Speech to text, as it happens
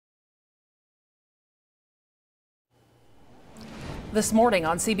This morning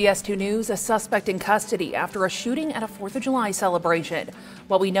on CBS 2 News, a suspect in custody after a shooting at a 4th of July celebration.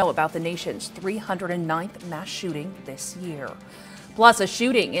 What we know about the nation's 309th mass shooting this year. Plus, a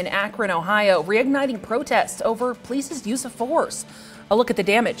shooting in Akron, Ohio, reigniting protests over police's use of force. A look at the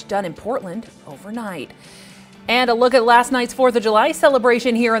damage done in Portland overnight. And a look at last night's 4th of July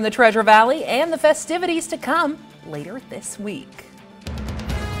celebration here in the Treasure Valley and the festivities to come later this week.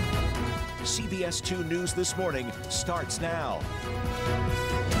 CBS 2 News This Morning starts now.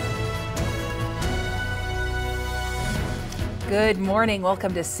 Good morning.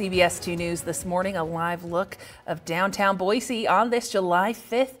 Welcome to CBS 2 News This Morning, a live look of downtown Boise on this July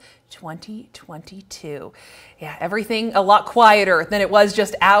 5th, 2022. Yeah, everything a lot quieter than it was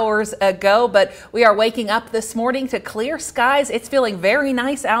just hours ago, but we are waking up this morning to clear skies. It's feeling very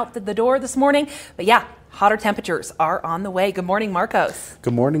nice out the door this morning, but yeah, hotter temperatures are on the way. Good morning, Marcos.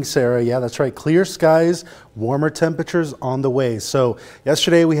 Good morning, Sarah. Yeah, that's right. Clear skies, warmer temperatures on the way. So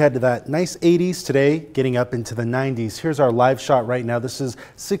yesterday we had that nice 80s, today getting up into the 90s. Here's our live shot right now. This is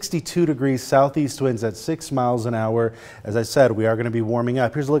 62 degrees, southeast winds at 6 miles an hour. As I said, we are going to be warming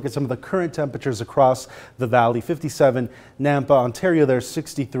up. Here's a look at some of the current temperatures across the valley. 57 Nampa, Ontario, there's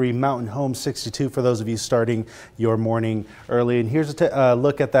 63, Mountain Home 62 for those of you starting your morning early. And here's a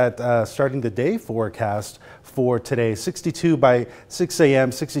look at that starting the day forecast for today. 62 by 6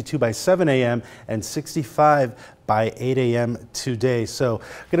 a.m., 62 by 7 a.m., and 65 by 8 a.m. today. So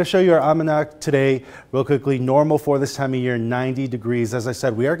I'm going to show you our almanac today real quickly. Normal for this time of year, 90 degrees. As I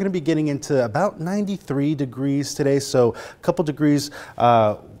said, we are going to be getting into about 93 degrees today, so a couple degrees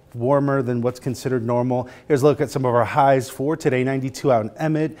warmer than what's considered normal. Here's a look at some of our highs for today. 92 out in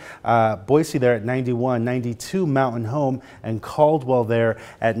Emmett, Boise there at 91, 92 Mountain Home, and Caldwell there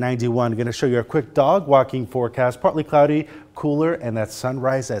at 91. I'm going to show you a quick dog walking forecast. Partly cloudy, cooler, and that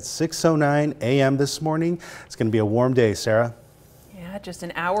sunrise at 6:09 a.m. this morning. It's going to be a warm day, Sarah. Yeah, just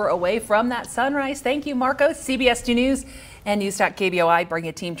an hour away from that sunrise. Thank you, Marcos. CBS 2 News and Newscast bring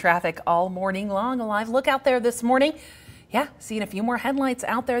you team traffic all morning long. A live look out there this morning. Yeah, seeing a few more headlights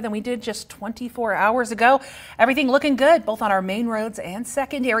out there than we did just 24 hours ago. Everything looking good, both on our main roads and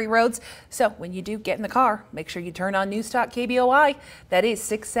secondary roads. So when you do get in the car, make sure you turn on Newstalk KBOI. That is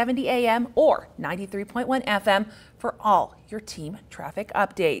 670 AM or 93.1 FM for all your team traffic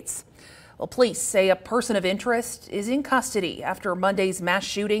updates. Well, police say a person of interest is in custody after Monday's mass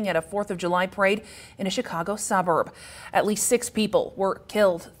shooting at a 4th of July parade in a Chicago suburb. At least 6 people were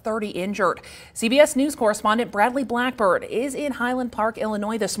killed, 30 injured. CBS News correspondent Bradley Blackburn is in Highland Park,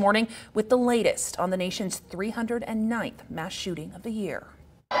 Illinois this morning with the latest on the nation's 309th mass shooting of the year.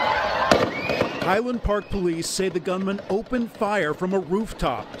 Highland Park police say the gunman opened fire from a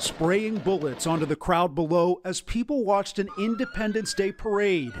rooftop, spraying bullets onto the crowd below as people watched an Independence Day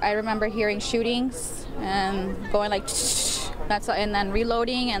parade. I remember hearing shootings and going like and then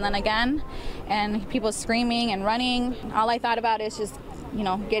reloading and then again, and people screaming and running. All I thought about is just,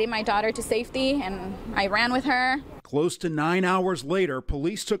 getting my daughter to safety, and I ran with her. Close to 9 hours later,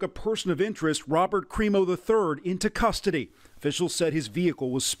 police took a person of interest, Robert Cremo III, into custody. Officials said his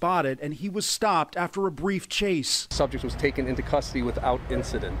vehicle was spotted and he was stopped after a brief chase. The subject was taken into custody without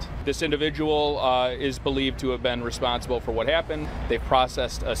incident. This individual is believed to have been responsible for what happened. They've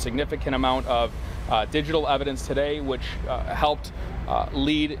processed a significant amount of digital evidence today, which helped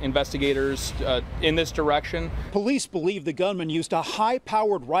lead investigators in this direction. Police believe the gunman used a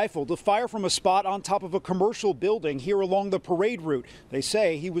high-powered rifle to fire from a spot on top of a commercial building here along the parade route. They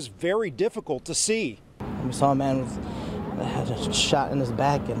say he was very difficult to see. We saw a man had a shot in his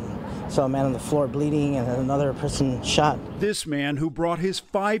back and saw a man on the floor bleeding and another person shot. This man, who brought his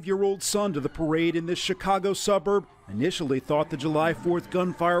 5-year-old son to the parade in this Chicago suburb, initially thought the July 4th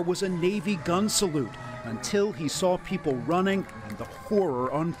gunfire was a Navy gun salute until he saw people running and the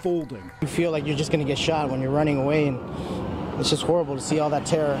horror unfolding. You feel like you're just going to get shot when you're running away, and it's just horrible to see all that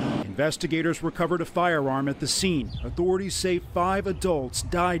terror. Investigators recovered a firearm at the scene. Authorities say 5 adults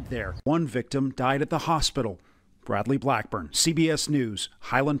died there. 1 victim died at the hospital. Bradley Blackburn, CBS News,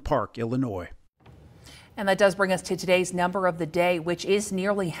 Highland Park, Illinois. And that does bring us to today's number of the day, which is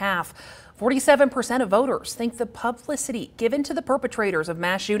nearly half. 47% of voters think the publicity given to the perpetrators of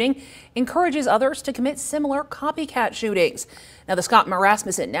mass shooting encourages others to commit similar copycat shootings. Now, the Scott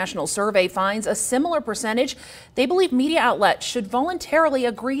Rasmussen National Survey finds a similar percentage. They believe media outlets should voluntarily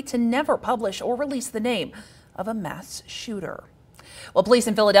agree to never publish or release the name of a mass shooter. Well, police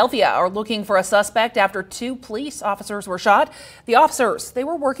in Philadelphia are looking for a suspect after 2 police officers were shot. The officers, they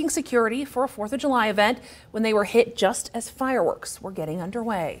were working security for a 4th of July event when they were hit just as fireworks were getting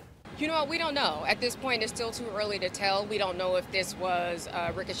underway. You know what, we don't know. At this point, it's still too early to tell. We don't know if this was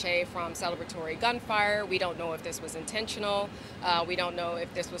ricochet from celebratory gunfire. We don't know if this was intentional. We don't know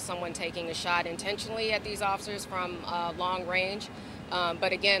if this was someone taking a shot intentionally at these officers from long range.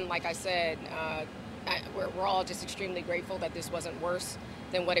 But again, like I said, we're all just extremely grateful that this wasn't worse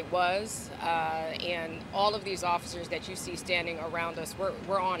than what it was. And all of these officers that you see standing around us,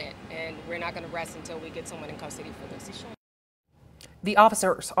 we're on it. And we're not going to rest until we get someone in custody for this. The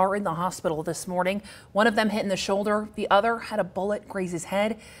officers are in the hospital this morning. One of them hit in the shoulder. The other had a bullet graze his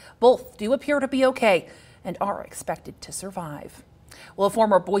head. Both do appear to be okay and are expected to survive. Well, a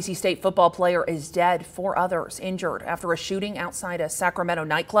former Boise State football player is dead. 4 others injured after a shooting outside a Sacramento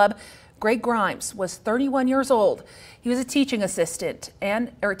nightclub. Greg Grimes was 31 years old. He was a teaching assistant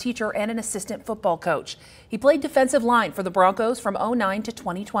a teacher and an assistant football coach. He played defensive line for the Broncos from 2009 to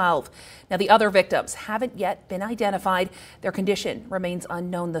 2012. Now, the other victims haven't yet been identified. Their condition remains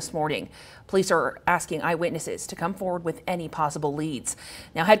unknown this morning. Police are asking eyewitnesses to come forward with any possible leads.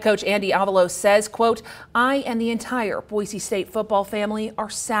 Now, head coach Andy Avalos says, quote, "I and the entire Boise State football family are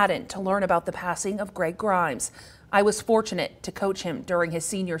saddened to learn about the passing of Greg Grimes. I was fortunate to coach him during his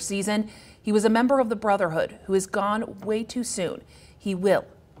senior season. He was a member of the Brotherhood who is gone way too soon. He will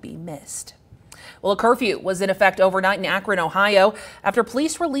be missed." Well, a curfew was in effect overnight in Akron, Ohio, after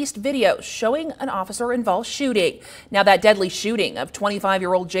police released videos showing an officer-involved shooting. Now, that deadly shooting of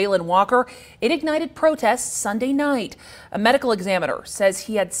 25-year-old Jalen Walker, it ignited protests Sunday night. A medical examiner says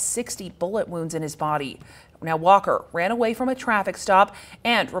he had 60 bullet wounds in his body. Now, Walker ran away from a traffic stop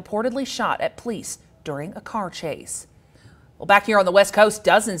and reportedly shot at police during a car chase. Well, back here on the West Coast,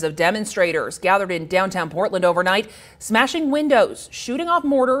 dozens of demonstrators gathered in downtown Portland overnight, smashing windows, shooting off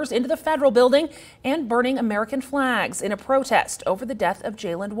mortars into the federal building, and burning American flags in a protest over the death of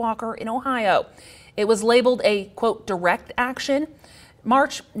Jalen Walker in Ohio. It was labeled a, quote, direct action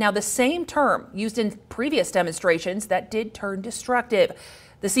march. Now, the same term used in previous demonstrations that did turn destructive.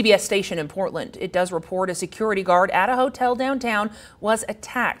 The CBS station in Portland, it does report a security guard at a hotel downtown was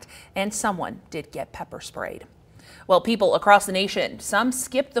attacked and someone did get pepper sprayed. Well, people across the nation, some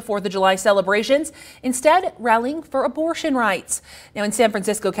skipped the 4th of July celebrations, instead rallying for abortion rights. Now, in San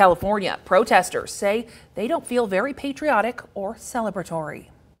Francisco, California, protesters say they don't feel very patriotic or celebratory.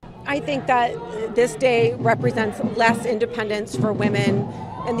 I think that this day represents less independence for women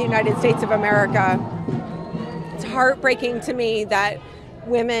in the United States of America. It's heartbreaking to me that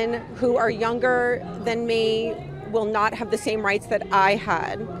women who are younger than me will not have the same rights that I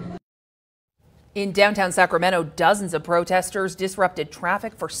had. In downtown Sacramento, dozens of protesters disrupted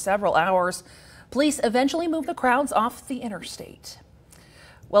traffic for several hours. Police eventually moved the crowds off the interstate.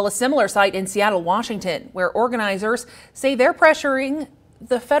 Well, a similar site in Seattle, Washington, where organizers say they're pressuring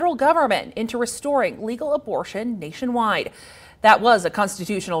the federal government into restoring legal abortion nationwide. That was a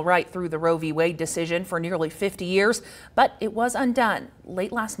constitutional right through the Roe v. Wade decision for nearly 50 years, but it was undone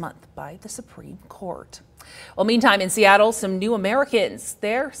late last month by the Supreme Court. Well, meantime, in Seattle, some new Americans,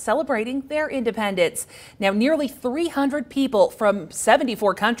 they're celebrating their independence. Now, nearly 300 people from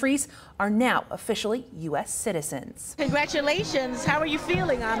 74 countries are now officially U.S. citizens. Congratulations. How are you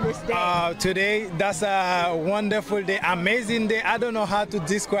feeling on this day? Today, that's a wonderful day, amazing day. I don't know how to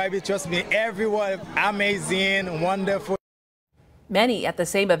describe it. Trust me, everyone, amazing, wonderful. Many at the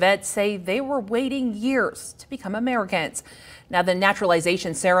same event say they were waiting years to become Americans. Now, the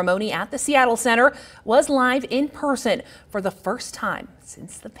naturalization ceremony at the Seattle Center was live in person for the first time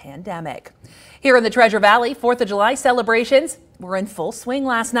since the pandemic. Here in the Treasure Valley, 4th of July celebrations were in full swing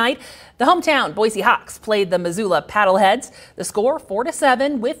last night. The hometown Boise Hawks played the Missoula Paddleheads. The score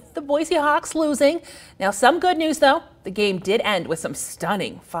 4-7 with the Boise Hawks losing. Now, some good news, though. The game did end with some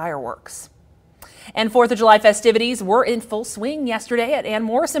stunning fireworks. And 4th of July festivities were in full swing yesterday at Ann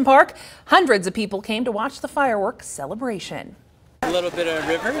Morrison Park. Hundreds of people came to watch the fireworks celebration. A little bit of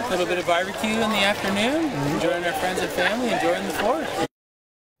river, a little bit of barbecue in the afternoon, enjoying our friends and family, enjoying the 4th.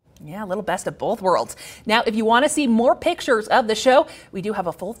 Yeah, a little best of both worlds. Now, if you want to see more pictures of the show, we do have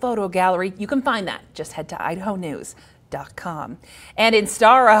a full photo gallery. You can find that. Just head to idahonews.com. And in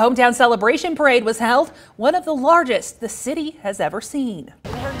Star, a hometown celebration parade was held, one of the largest the city has ever seen.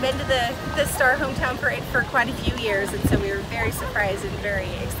 We've been to the Star Hometown Parade for quite a few years, and so we were very surprised and very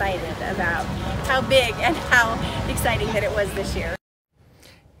excited about how big and how exciting that it was this year.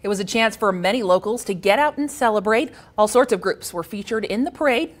 It was a chance for many locals to get out and celebrate. All sorts of groups were featured in the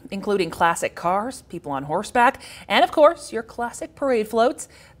parade, including classic cars, people on horseback, and of course, your classic parade floats.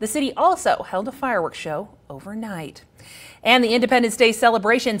 The city also held a fireworks show overnight. And the Independence Day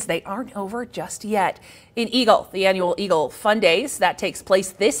celebrations, they aren't over just yet. In Eagle, the annual Eagle Fun Days, that takes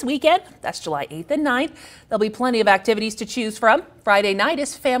place this weekend. That's July 8th and 9th. There'll be plenty of activities to choose from. Friday night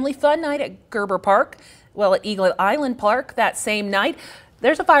is Family Fun Night at Gerber Park. Well, at Eagle Island Park that same night,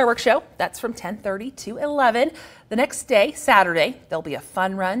 there's a fireworks show. That's from 10:30 to 11. The next day, Saturday, there'll be a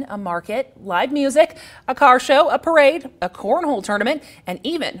fun run, a market, live music, a car show, a parade, a cornhole tournament, and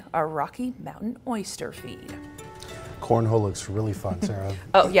even a Rocky Mountain oyster feed. Cornhole looks really fun, Sarah.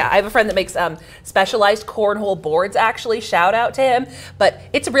 Oh, yeah. I have a friend that makes specialized cornhole boards, actually. Shout out to him. But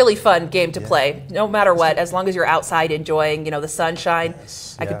it's a really fun game to play, no matter what, as long as you're outside enjoying, the sunshine.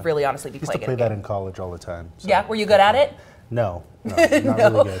 Yes, I could really honestly be playing it. I used to play that in college all the time. So. Yeah? Were you good at it? No, not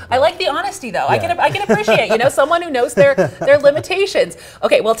really good. I like the honesty, though. Yeah. I can appreciate, someone who knows their limitations.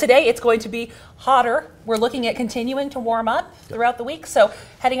 Okay, well, today it's going to be hotter. We're looking at continuing to warm up throughout the week. So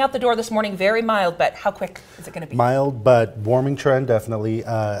heading out the door this morning, very mild, but how quick is it going to be? Mild, but warming trend, definitely.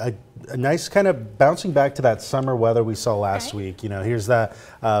 A nice kind of bouncing back to that summer weather we saw last week. Here's that.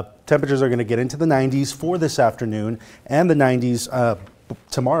 Temperatures are going to get into the 90s for this afternoon and the 90s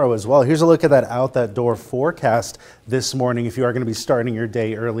tomorrow as well. Here's a look at that door forecast this morning. If you are going to be starting your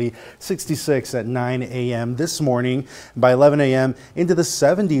day early, 66 at 9 a.m. this morning. By 11 a.m. into the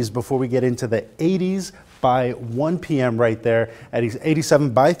 70s before we get into the 80s by 1 p.m. right there, at 87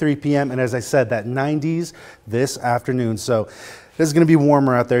 by 3 p.m. And as I said, that 90s this afternoon. So this is going to be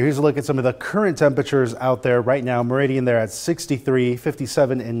warmer out there. Here's a look at some of the current temperatures out there right now. Meridian there at 63,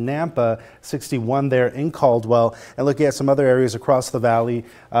 57 in Nampa, 61 there in Caldwell. And looking at some other areas across the valley,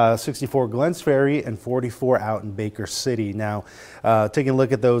 64 Glens Ferry and 44 out in Baker City. Now, taking a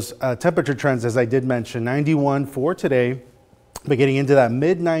look at those temperature trends, as I did mention, 91 for today. But getting into that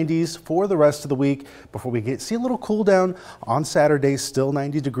mid-90s for the rest of the week before we see a little cool down on Saturday. Still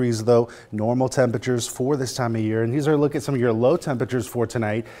 90 degrees though, normal temperatures for this time of year. And these are a look at some of your low temperatures for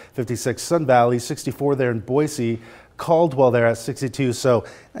tonight. 56 Sun Valley, 64 there in Boise, Caldwell there at 62. So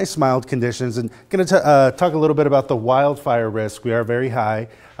nice mild conditions. And going to talk a little bit about the wildfire risk. We are very high.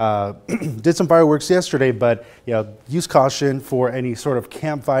 Did some fireworks yesterday, but use caution for any sort of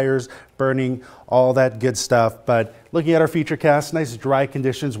campfires, burning, all that good stuff. But looking at our future cast, nice dry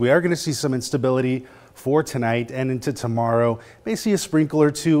conditions. We are going to see some instability for tonight and into tomorrow. May see a sprinkle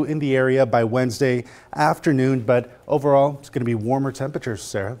or two in the area by Wednesday afternoon, but overall it's going to be warmer temperatures,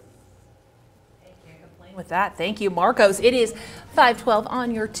 Sarah. With that, thank you, Marcos. It is 5:12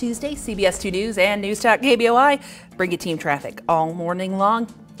 on your Tuesday. CBS 2 News and Newstalk KBOI bring you team traffic all morning long.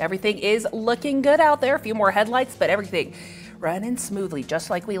 Everything is looking good out there. A few more headlights, but everything running smoothly, just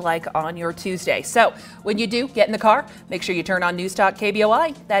like we like on your Tuesday. So when you do get in the car, make sure you turn on Newstalk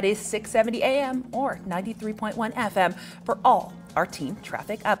KBOI. That is 670 AM or 93.1 FM for all our team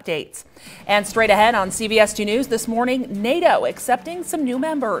traffic updates. And straight ahead on CBS 2 News this morning, NATO accepting some new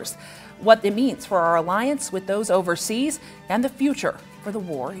members. What it means for our alliance with those overseas and the future for the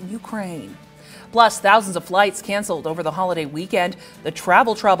war in Ukraine. Plus, thousands of flights canceled over the holiday weekend, the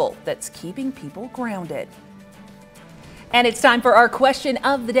travel trouble that's keeping people grounded. And it's time for our question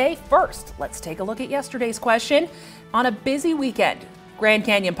of the day. First, let's take a look at yesterday's question. On a busy weekend, Grand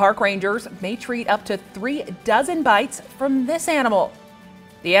Canyon Park Rangers may treat up to 3 dozen bites from this animal.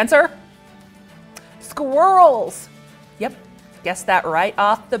 The answer? Squirrels. Yep. Guessed that right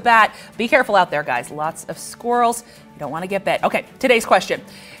off the bat. Be careful out there, guys. Lots of squirrels. You don't want to get bit. Okay, today's question.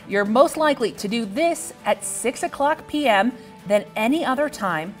 You're most likely to do this at 6 o'clock p.m. than any other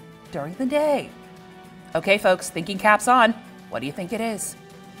time during the day. Okay, folks, thinking caps on. What do you think it is?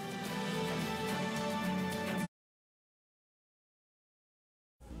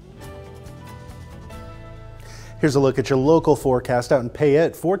 Here's a look at your local forecast out in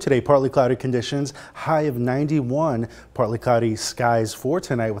Payette for today. Partly cloudy conditions, high of 91. Partly cloudy skies for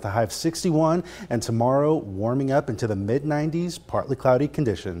tonight with a high of 61. And tomorrow warming up into the mid-90s, partly cloudy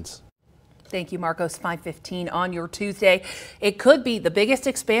conditions. Thank you, Marcos. 5:15 on your Tuesday. It could be the biggest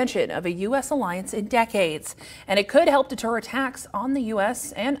expansion of a U.S. alliance in decades, and it could help deter attacks on the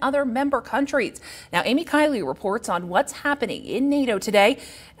U.S. and other member countries. Now, Amy Kiley reports on what's happening in NATO today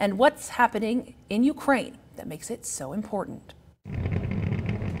and what's happening in Ukraine that makes it so important.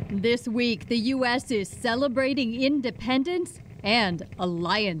 This week, the U.S. is celebrating independence and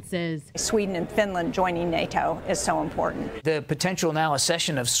alliances. Sweden and Finland joining NATO is so important. The potential now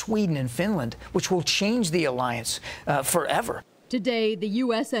accession of Sweden and Finland, which will change the alliance forever. Today, the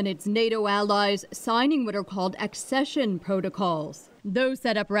U.S. and its NATO allies signing what are called accession protocols. Those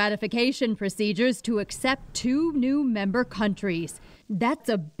set up ratification procedures to accept 2 new member countries. That's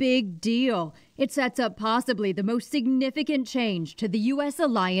a big deal. It sets up possibly the most significant change to the U.S.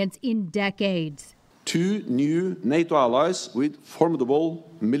 alliance in decades. two new NATO allies with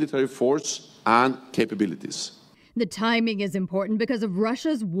formidable military force and capabilities. The timing is important because of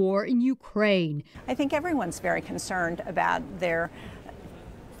Russia's war in Ukraine. I think everyone's very concerned about the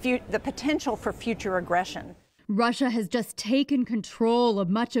potential for future aggression. Russia has just taken control of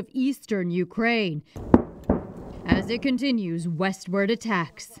much of eastern Ukraine as it continues westward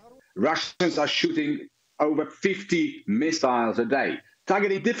attacks. Russians are shooting over 50 missiles a day,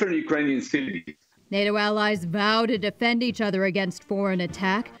 targeting different Ukrainian cities. NATO allies vow to defend each other against foreign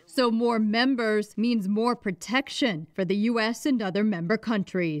attack, so more members means more protection for the U.S. and other member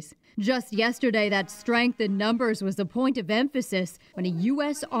countries. Just yesterday, that strength in numbers was a point of emphasis when a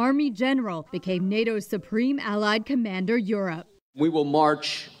U.S. Army general became NATO's supreme allied commander Europe. We will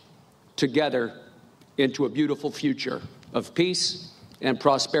march together into a beautiful future of peace and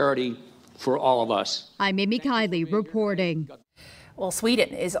prosperity for all of us. I'm Amy Kiley reporting. Well, Sweden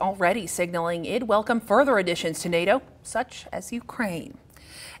is already signaling it'd welcome further additions to NATO, such as Ukraine.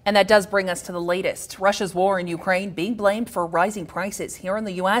 And that does bring us to the latest. Russia's war in Ukraine being blamed for rising prices here in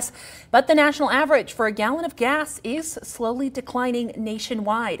the U.S., but the national average for a gallon of gas is slowly declining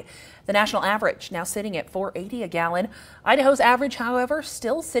nationwide. The national average now sitting at $4.80 a gallon. Idaho's average, however,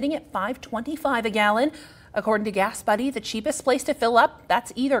 still sitting at $5.25 a gallon. According to Gas Buddy, the cheapest place to fill up,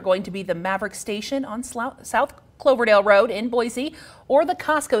 that's either going to be the Maverick station on South Cloverdale Road in Boise, or the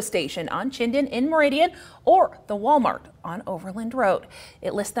Costco station on Chinden in Meridian, or the Walmart on Overland Road.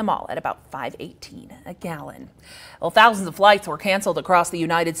 It lists them all at about $5.18 a gallon. Well, thousands of flights were canceled across the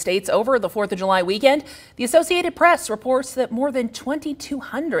United States over the 4th of July weekend. The Associated Press reports that more than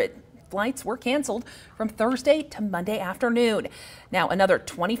 2,200 flights were canceled from Thursday to Monday afternoon. Now, another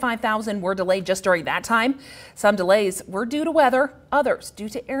 25,000 were delayed just during that time. Some delays were due to weather, others due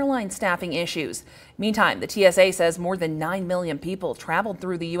to airline staffing issues. Meantime, the TSA says more than 9 million people traveled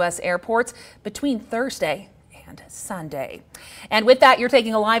through the U.S. airports between Thursday and Sunday. And with that, you're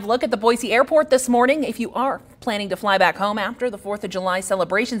taking a live look at the Boise airport this morning. If you are planning to fly back home after the 4th of July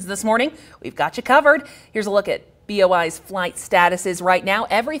celebrations this morning, we've got you covered. Here's a look at BOI's flight statuses right now.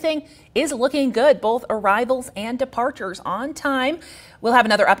 Everything is looking good, both arrivals and departures on time. We'll have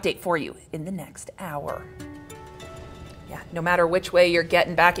another update for you in the next hour. Yeah, no matter which way you're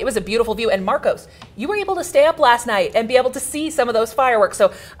getting back, it was a beautiful view. And Marcos, you were able to stay up last night and be able to see some of those fireworks.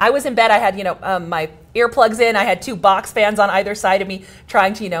 So I was in bed. I had, my earplugs in. I had 2 box fans on either side of me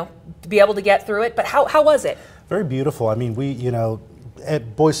trying to, to be able to get through it. But how was it? Very beautiful. I mean,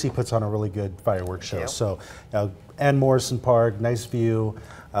 Boise puts on a really good fireworks show. So, and Morrison Park, nice view.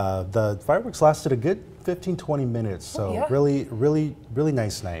 The fireworks lasted a good 15-20 minutes. So really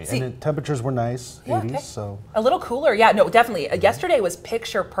nice night. And the temperatures were nice, 80s. Okay. So a little cooler. Yeah, no, definitely. Yesterday was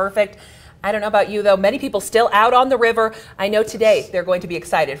picture perfect. I don't know about you, though. Many people still out on the river. I know today they're going to be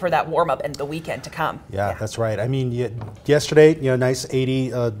excited for that warm up and the weekend to come. Yeah, that's right. I mean, yesterday, nice 80,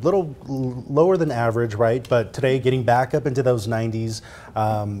 a little lower than average, right? But today, getting back up into those 90s,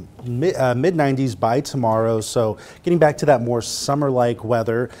 mid 90s by tomorrow. So getting back to that more summer-like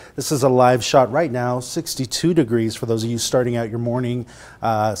weather. This is a live shot right now, 62 degrees for those of you starting out your morning.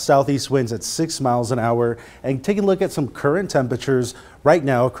 Southeast winds at 6 miles an hour. And taking a look at some current temperatures right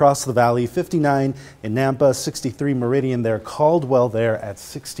now across the valley. 59 in Nampa, 63 Meridian there, Caldwell there at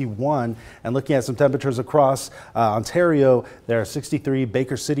 61. And looking at some temperatures across Ontario, there are 63,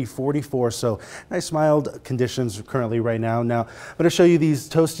 Baker City 44. So nice mild conditions currently right now. Now I'm going to show you these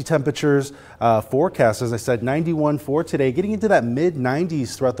toasty temperatures forecast. As I said, 91 for today, getting into that mid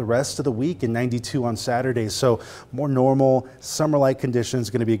 90s throughout the rest of the week, and 92 on Saturday. So more normal summer-like conditions.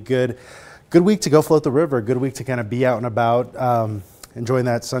 Going to be a good week to go float the river. Good week to kind of be out and about, enjoying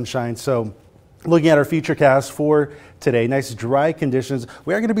that sunshine. So looking at our futurecast for today, nice dry conditions.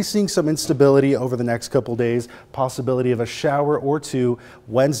 We are going to be seeing some instability over the next couple days, possibility of a shower or two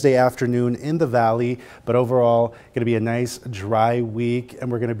Wednesday afternoon in the valley, but overall going to be a nice dry week, and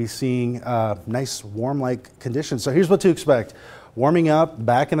we're going to be seeing nice warm-like conditions. So here's what to expect. Warming up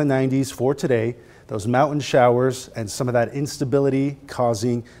back in the 90s for today. Those mountain showers and some of that instability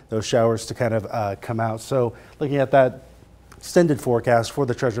causing those showers to kind of come out. So looking at that extended forecast for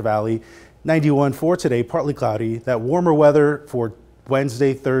the Treasure Valley, 91 for today, partly cloudy. That warmer weather for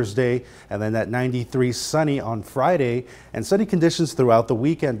Wednesday, Thursday, and then that 93 sunny on Friday, and sunny conditions throughout the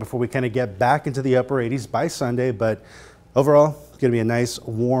weekend before we kind of get back into the upper 80s by Sunday. But overall, it's going to be a nice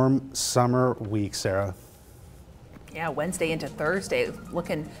warm summer week, Sarah. Yeah, Wednesday into Thursday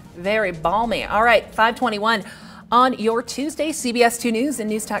looking very balmy. All right, 521. On your Tuesday, CBS 2 News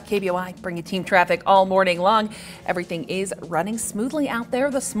and Newstalk KBOI bring you team traffic all morning long. Everything is running smoothly out there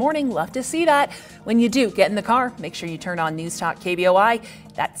this morning. Love to see that. When you do get in the car, make sure you turn on Newstalk KBOI.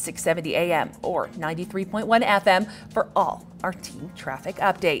 That's 670 AM or 93.1 FM for all our team traffic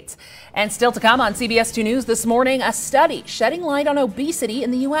updates. And still to come on CBS 2 News this morning, a study shedding light on obesity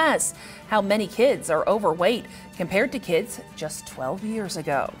in the U.S. How many kids are overweight compared to kids just 12 years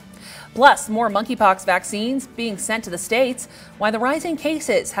ago. Plus, more monkeypox vaccines being sent to the states, why the rise in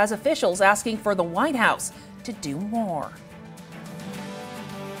cases has officials asking for the White House to do more.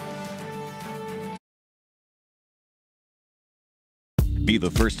 Be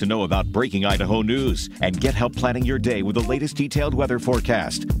the first to know about breaking Idaho news and get help planning your day with the latest detailed weather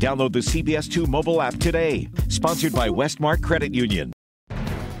forecast. Download the CBS 2 mobile app today. Sponsored by Westmark Credit Union.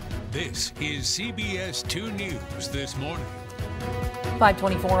 This is CBS 2 News this morning.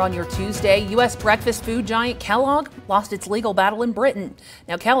 5:24 on your Tuesday. U.S. breakfast food giant Kellogg lost its legal battle in Britain.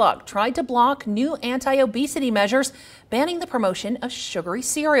 Now, Kellogg tried to block new anti-obesity measures banning the promotion of sugary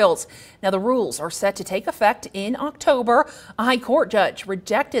cereals. Now, the rules are set to take effect in October. A high court judge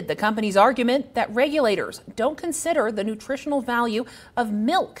rejected the company's argument that regulators don't consider the nutritional value of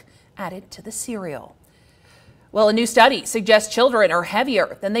milk added to the cereal. Well, a new study suggests children are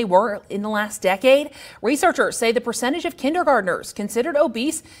heavier than they were in the last decade. Researchers say the percentage of kindergartners considered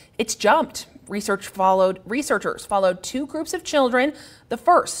obese, it's jumped. Researchers followed two groups of children. The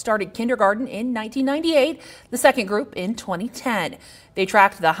first started kindergarten in 1998, the second group in 2010. They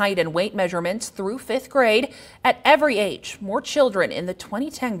tracked the height and weight measurements through 5th grade. At every age, more children in the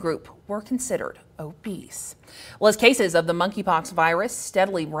 2010 group were considered obese. Well, as cases of the monkeypox virus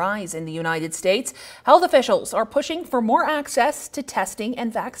steadily rise in the United States, health officials are pushing for more access to testing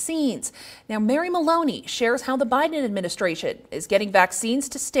and vaccines. Now, Mary Maloney shares how the Biden administration is getting vaccines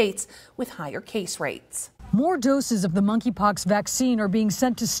to states with higher case rates. More doses of the monkeypox vaccine are being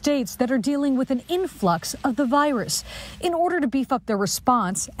sent to states that are dealing with an influx of the virus. In order to beef up their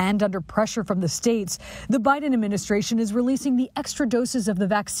response and under pressure from the states, the Biden administration is releasing the extra doses of the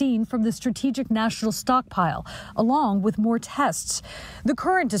vaccine from the Strategic National Stockpile, along with more tests. The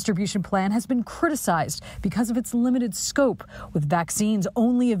current distribution plan has been criticized because of its limited scope, with vaccines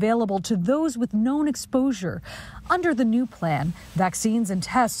only available to those with known exposure. Under the new plan, vaccines and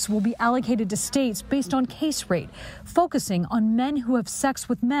tests will be allocated to states based on case rate, focusing on men who have sex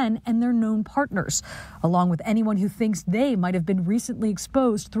with men and their known partners, along with anyone who thinks they might have been recently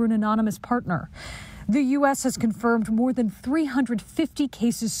exposed through an anonymous partner. The U.S. has confirmed more than 350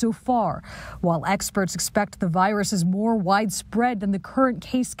 cases so far. While experts expect the virus is more widespread than the current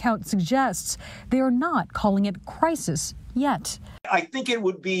case count suggests, they are not calling it crisis yet. I think it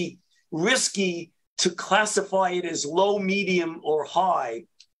would be risky to classify it as low, medium, or high.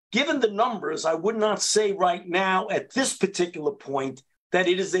 Given the numbers, I would not say right now at this particular point that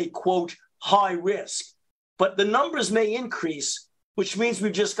it is a, quote, high risk. But the numbers may increase, which means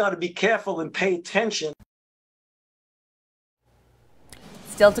we've just got to be careful and pay attention.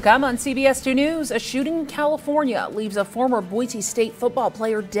 Still to come on CBS 2 News, a shooting in California leaves a former Boise State football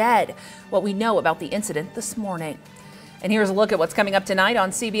player dead. What we know about the incident this morning. And here's a look at what's coming up tonight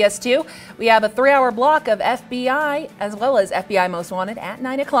on CBS 2. We have a 3-hour block of FBI as well as FBI Most Wanted at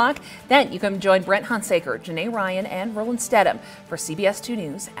 9 o'clock. Then you can join Brent Hunsaker, Janae Ryan, and Roland Stedham for CBS 2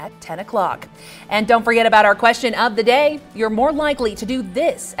 News at 10 o'clock. And don't forget about our question of the day. You're more likely to do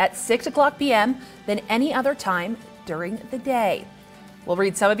this at 6 o'clock p.m. than any other time during the day. We'll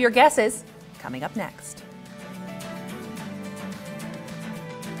read some of your guesses coming up next.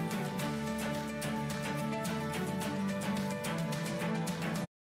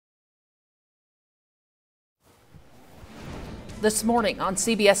 This morning on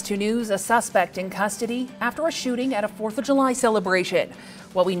CBS 2 News, a suspect in custody after a shooting at a 4th of July celebration.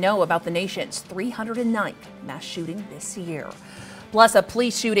 What we know about the nation's 309th mass shooting this year. Plus, a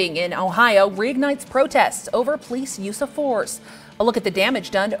police shooting in Ohio reignites protests over police use of force. A look at the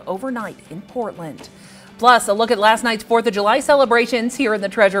damage done overnight in Portland. Plus, a look at last night's 4th of July celebrations here in the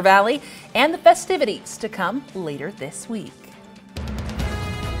Treasure Valley and the festivities to come later this week.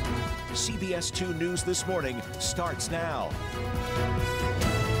 CBS 2 News this morning starts now.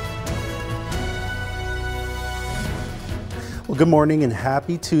 Well, good morning and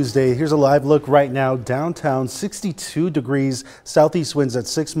happy Tuesday. Here's a live look right now. Downtown, 62 degrees, southeast winds at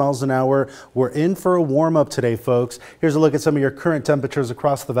 6 miles an hour. We're in for a warm up today, folks. Here's a look at some of your current temperatures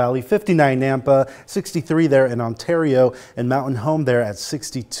across the valley. 59 Nampa, 63 there in Ontario, and Mountain Home there at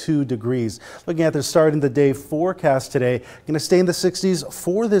 62 degrees. Looking at the start of the day forecast today, going to stay in the 60s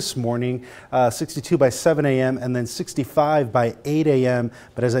for this morning, 62 by 7 a.m. and then 65 by 8 a.m.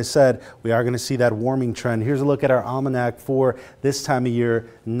 But as I said, we are going to see that warming trend. Here's a look at our almanac for this time of year.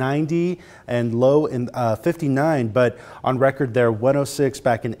 90 and low in 59, but on record there 106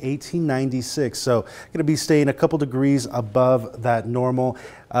 back in 1896. So going to be staying a couple degrees above that normal.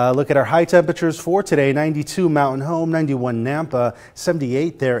 Look at our high temperatures for today. 92 Mountain Home, 91 Nampa,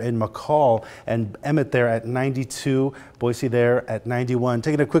 78 there in McCall, and Emmett there at 92, Boise there at 91.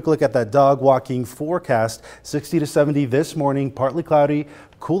 Taking a quick look at that dog walking forecast, 60 to 70 this morning, partly cloudy,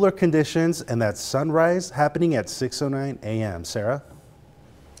 cooler conditions, and that sunrise happening at 6:09 a.m. Sarah?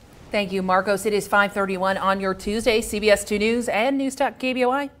 Thank you, Marcos. It is 5:31 on your Tuesday. CBS 2 News and Newstalk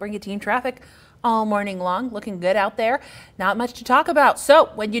KBOI bring you team traffic all morning long. Looking good out there. Not much to talk about. So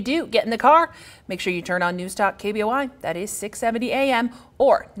when you do get in the car, make sure you turn on Newstalk KBOI. That is 670 AM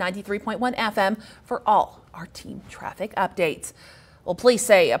or 93.1 FM for all our team traffic updates. Well, police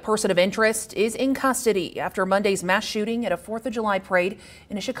say a person of interest is in custody after Monday's mass shooting at a 4th of July parade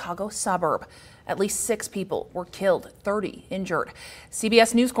in a Chicago suburb. At least 6 people were killed, 30 injured.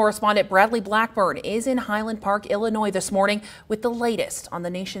 CBS News correspondent Bradley Blackburn is in Highland Park, Illinois this morning with the latest on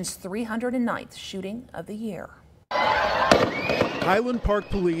the nation's 309th shooting of the year. Highland Park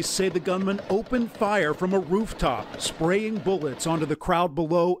police say the gunman opened fire from a rooftop, spraying bullets onto the crowd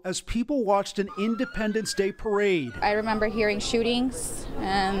below as people watched an Independence Day parade. I remember hearing shootings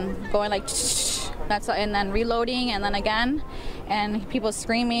and going like and then reloading and then again, and people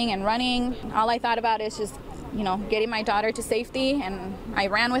screaming and running. All I thought about is just, getting my daughter to safety, and I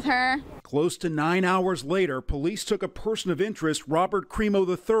ran with her. Close to 9 hours later, police took a person of interest, Robert Cremo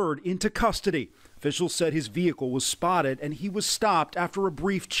III, into custody. Officials said his vehicle was spotted and he was stopped after a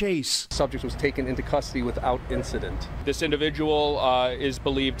brief chase. The subject was taken into custody without incident. This individual is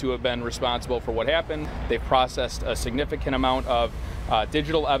believed to have been responsible for what happened. They've processed a significant amount of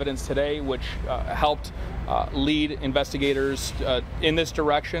digital evidence today, which helped lead investigators in this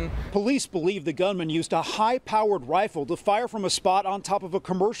direction. Police believe the gunman used a high-powered rifle to fire from a spot on top of a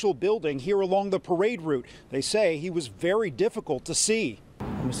commercial building here along the parade route. They say he was very difficult to see.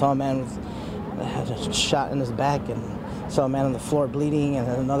 We saw a man had a shot in his back and saw a man on the floor bleeding and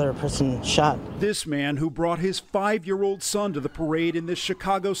another person shot. This man, who brought his 5-year-old son to the parade in this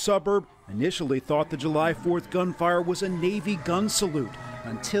Chicago suburb, initially thought the July 4th gunfire was a Navy gun salute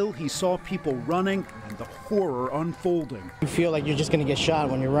until he saw people running and the horror unfolding. You feel like you're just going to get shot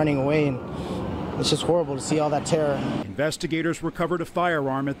when you're running away, and it's just horrible to see all that terror. Investigators recovered a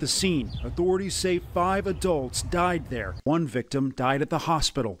firearm at the scene. Authorities say 5 adults died there. 1 victim died at the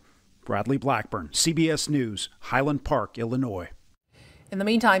hospital. Bradley Blackburn, CBS News, Highland Park, Illinois. In the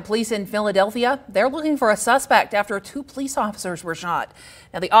meantime, police in Philadelphia, they're looking for a suspect after 2 police officers were shot.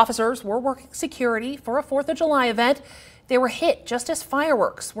 Now, the officers were working security for a 4th of July event. They were hit just as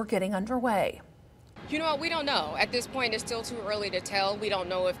fireworks were getting underway. You know what? We don't know. At this point, it's still too early to tell. We don't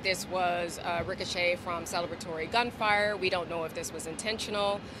know if this was ricochet from celebratory gunfire. We don't know if this was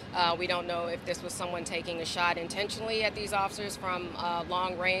intentional. We don't know if this was someone taking a shot intentionally at these officers from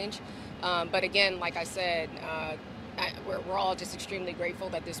long range. But again, like I said, we're all just extremely grateful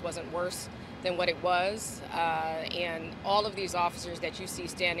that this wasn't worse than what it was. And all of these officers that you see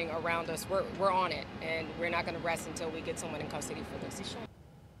standing around us, we're on it. And we're not going to rest until we get someone in custody for this.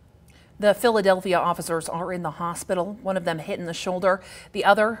 The Philadelphia officers are in the hospital. One of them hit in the shoulder. The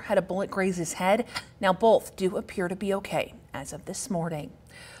other had a bullet graze his head. Now both do appear to be okay as of this morning.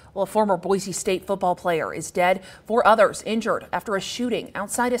 Well, a former Boise State football player is dead. 4 others injured after a shooting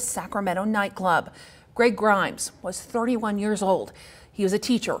outside a Sacramento nightclub. Greg Grimes was 31 years old. He was a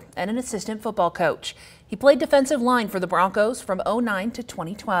teacher and an assistant football coach. He played defensive line for the Broncos from 2009 to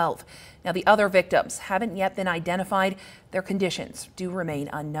 2012. Now, the other victims haven't yet been identified. Their conditions do remain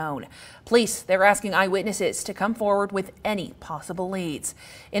unknown. Police, they're asking eyewitnesses to come forward with any possible leads.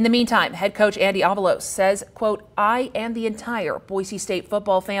 In the meantime, head coach Andy Avalos says, quote, "I and the entire Boise State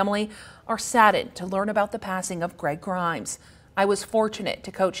football family are saddened to learn about the passing of Greg Grimes. I was fortunate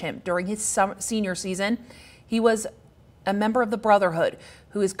to coach him during his senior season. He was a member of the Brotherhood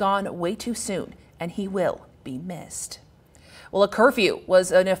who is gone way too soon, and he will be missed." Well, a curfew was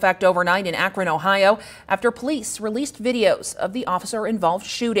in effect overnight in Akron, Ohio, after police released videos of the officer-involved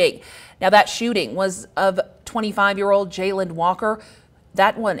shooting. Now, that shooting was of 25-year-old Jayland Walker.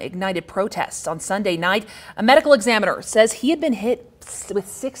 That one ignited protests on Sunday night. A medical examiner says he had been hit with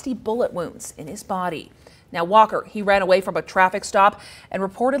 60 bullet wounds in his body. Now Walker, he ran away from a traffic stop and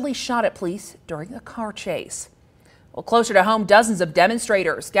reportedly shot at police during a car chase. Well, closer to home, dozens of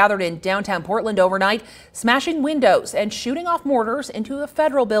demonstrators gathered in downtown Portland overnight, smashing windows and shooting off mortars into a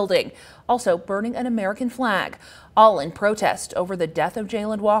federal building, also burning an American flag, all in protest over the death of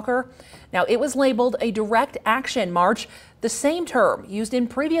Jayland Walker. Now, it was labeled a direct action march, the same term used in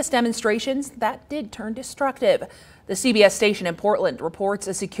previous demonstrations that did turn destructive. The CBS station in Portland reports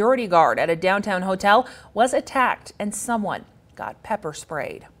a security guard at a downtown hotel was attacked and someone got pepper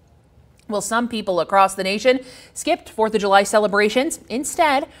sprayed. Well, some people across the nation skipped 4th of July celebrations,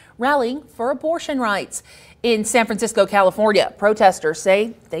 instead rallying for abortion rights. In San Francisco, California, protesters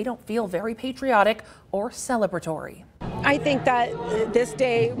say they don't feel very patriotic or celebratory. I think that this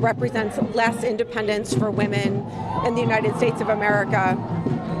day represents less independence for women in the United States of America.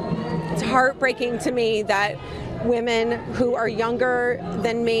 It's heartbreaking to me that women who are younger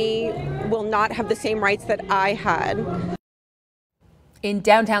than me will not have the same rights that I had. In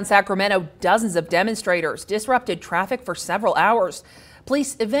downtown Sacramento, dozens of demonstrators disrupted traffic for several hours.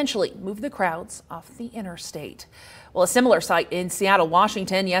 Police eventually moved the crowds off the interstate. Well, a similar sight in Seattle,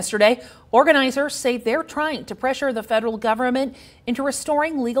 Washington yesterday. Organizers say they're trying to pressure the federal government into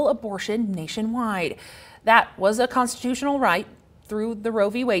restoring legal abortion nationwide. That was a constitutional right through the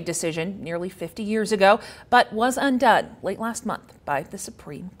Roe v. Wade decision nearly 50 years ago, but was undone late last month by the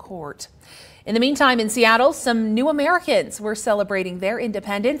Supreme Court. In the meantime, in Seattle, some new Americans were celebrating their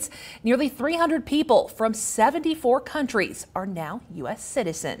independence. Nearly 300 people from 74 countries are now U.S.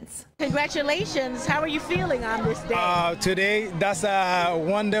 citizens. Congratulations. How are you feeling on this day? Today, that's a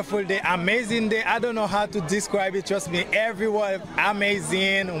wonderful day, amazing day. I don't know how to describe it. Trust me, everyone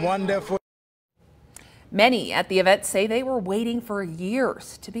amazing, wonderful. Many at the event say they were waiting for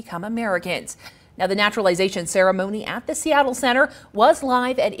years to become Americans. Now, the naturalization ceremony at the Seattle Center was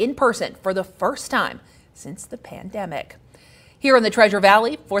live and in person for the first time since the pandemic. Here in the Treasure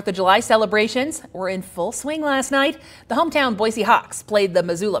Valley, 4th of July celebrations were in full swing last night. The hometown Boise Hawks played the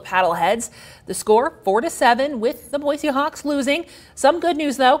Missoula Paddleheads. The score 4-7 with the Boise Hawks losing. Some good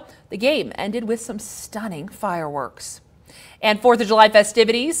news, though. The game ended with some stunning fireworks. And 4th of July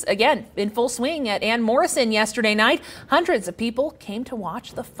festivities, again, in full swing at Ann Morrison yesterday night. Hundreds of people came to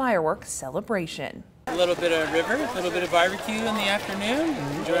watch the fireworks celebration. A little bit of river, a little bit of barbecue in the afternoon,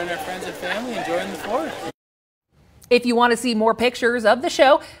 enjoying our friends and family, enjoying the 4th. If you want to see more pictures of the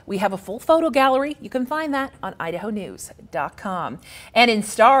show, we have a full photo gallery. You can find that on idahonews.com. And in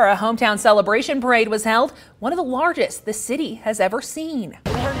Star, a hometown celebration parade was held, one of the largest the city has ever seen.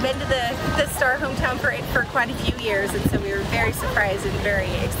 We've been to the Star hometown parade for quite a few years, and so we were very surprised and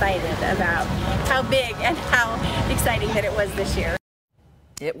very excited about how big and how exciting that it was this year.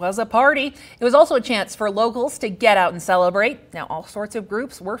 It was a party. It was also a chance for locals to get out and celebrate. Now, all sorts of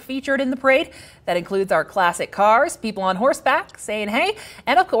groups were featured in the parade. That includes our classic cars, people on horseback saying hey,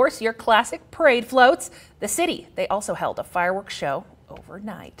 and of course, your classic parade floats. The city, they also held a fireworks show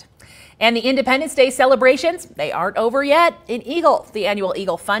overnight. And the Independence Day celebrations, they aren't over yet. In Eagle, the annual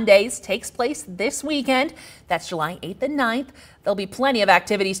Eagle Fun Days takes place this weekend. That's July 8th and 9th. There'll be plenty of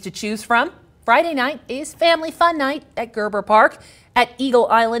activities to choose from. Friday night is Family Fun Night at Gerber Park. At Eagle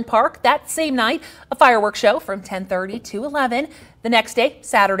Island Park, that same night, a fireworks show from 10:30 to 11. The next day,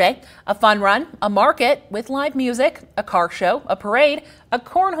 Saturday, a fun run, a market with live music, a car show, a parade, a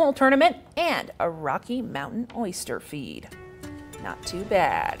cornhole tournament, and a Rocky Mountain oyster feed. Not too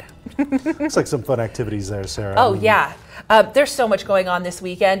bad. Looks like some fun activities there, Sarah. Oh, yeah. There's so much going on this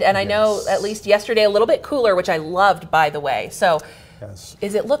weekend, and I know at least yesterday a little bit cooler, which I loved, by the way. So. Yes.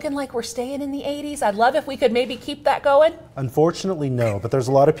 Is it looking like we're staying in the 80s? I'd love if we could maybe keep that going. Unfortunately, no, but there's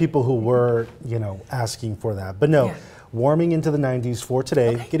a lot of people who were, asking for that. But no, warming into the 90s for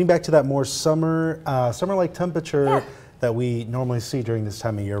today, getting back to that more summer-like temperature that we normally see during this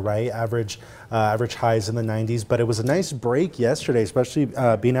time of year, right? Average highs in the 90s, but it was a nice break yesterday, especially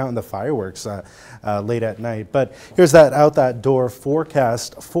being out in the fireworks late at night. But here's that out that door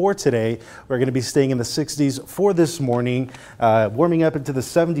forecast for today. We're going to be staying in the 60s for this morning, warming up into the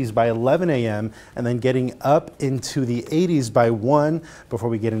 70s by 11 a.m. and then getting up into the 80s by 1 before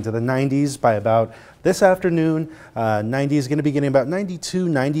we get into the 90s by about this afternoon. 90 is going to be getting about 92,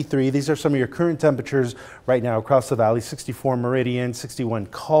 93. These are some of your current temperatures right now across the valley. 64 Meridian, 61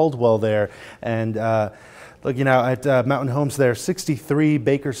 Caldwell there. And looking out at Mountain Homes there, 63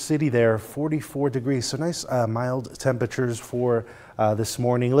 Baker City there, 44 degrees. So nice mild temperatures for this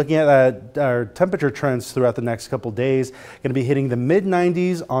morning. Looking at our temperature trends throughout the next couple days, going to be hitting the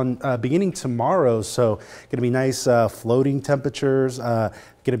mid-90s on beginning tomorrow. So going to be nice floating temperatures. Going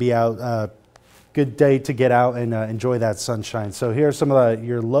to be out. Good day to get out and enjoy that sunshine. So here are some of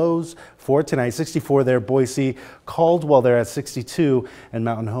your lows for tonight. 64 there, Boise, Caldwell there at 62, and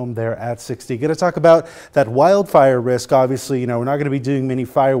Mountain Home there at 60. Going to talk about that wildfire risk. Obviously, we're not going to be doing many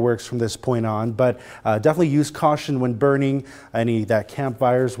fireworks from this point on, but definitely use caution when burning any that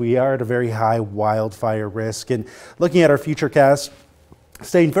campfires. We are at a very high wildfire risk. And looking at our future cast,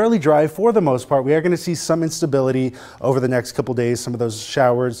 staying fairly dry for the most part. We are going to see some instability over the next couple days. Some of those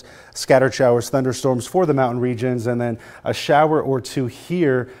showers, scattered showers, thunderstorms for the mountain regions, and then a shower or two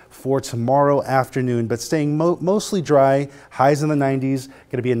here for tomorrow afternoon. But staying mostly dry, highs in the 90s.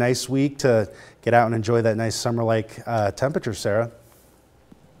 Going to be a nice week to get out and enjoy that nice summer-like temperature, Sarah.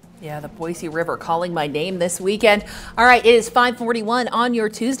 Yeah, the Boise River calling my name this weekend. All right, it is 5:41 on your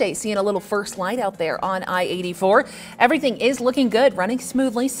Tuesday. Seeing a little first light out there on I-84. Everything is looking good, running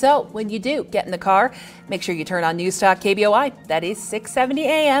smoothly. So when you do get in the car, make sure you turn on Newstalk KBOI. That is 670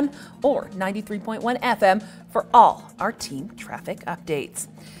 AM or 93.1 FM for all our team traffic updates.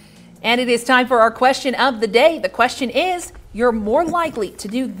 And it is time for our question of the day. The question is, you're more likely to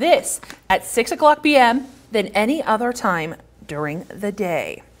do this at 6 o'clock p.m. than any other time during the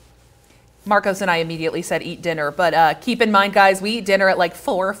day. Marcos and I immediately said eat dinner, but keep in mind, guys, we eat dinner at like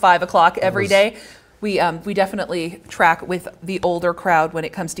 4 or 5 o'clock every day. We definitely track with the older crowd when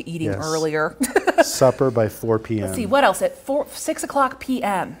it comes to eating earlier. Supper by 4 p.m. Let's see, what else? At 6 o'clock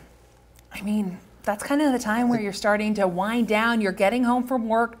p.m. I mean, that's kind of the time where you're starting to wind down. You're getting home from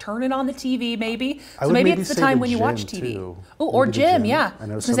work, turning on the TV maybe. So maybe it's the time when you watch TV. Oh, or gym, yeah. I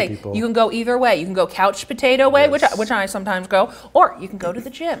know some people. You can go either way. You can go couch potato way, which I sometimes go, or you can go to the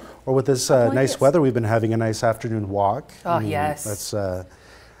gym. Or with this nice weather, we've been having a nice afternoon walk. Oh, yes.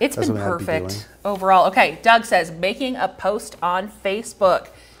 It's been perfect overall. Okay, Doug says making a post on Facebook.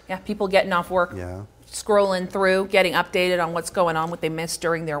 Yeah, people getting off work. Yeah. Scrolling through, getting updated on what's going on, what they missed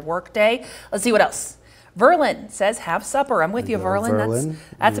during their work day. Let's see what else. Verlin says have supper. I'm with you, Verlin.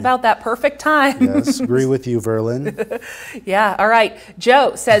 That's about that perfect time. Yes, agree with you, Verlin. Yeah, all right.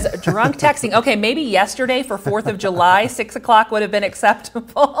 Joe says drunk texting. Okay, maybe yesterday for 4th of July, 6 o'clock would have been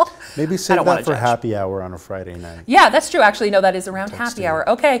acceptable. Maybe save that for happy hour on a Friday night. Yeah, that's true. Actually, no, that is around happy hour.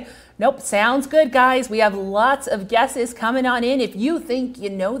 Okay. Nope, sounds good, guys. We have lots of guesses coming on in. If you think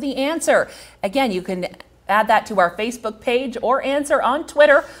you know the answer, again, you can add that to our Facebook page or answer on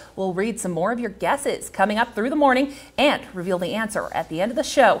Twitter. We'll read some more of your guesses coming up through the morning and reveal the answer at the end of the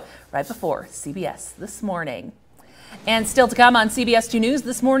show right before CBS This Morning. And still to come on CBS 2 News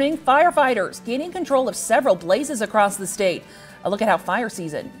this morning, firefighters gaining control of several blazes across the state. A look at how fire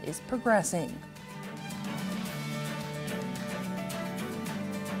season is progressing.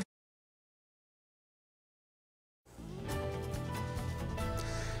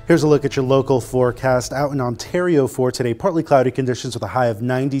 Here's a look at your local forecast out in Ontario for today. Partly cloudy conditions with a high of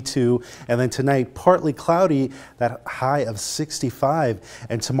 92. And then tonight, partly cloudy, that high of 65.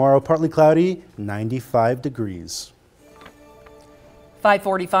 And tomorrow, partly cloudy, 95 degrees.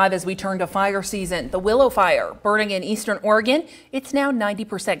 5:45 as we turn to fire season. The Willow Fire burning in eastern Oregon. It's now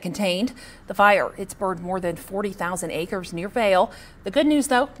 90% contained. The fire, it's burned more than 40,000 acres near Vail. The good news,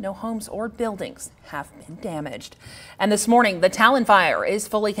 though, no homes or buildings have been damaged. And this morning, the Talon Fire is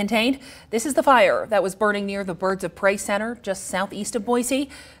fully contained. This is the fire that was burning near the Birds of Prey Center just southeast of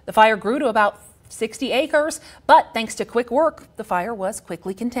Boise. The fire grew to about 60 acres, but thanks to quick work, the fire was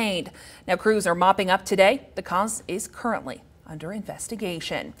quickly contained. Now crews are mopping up today. The cause is currently under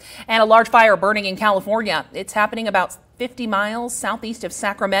investigation. And a large fire burning in California. It's happening about 50 miles southeast of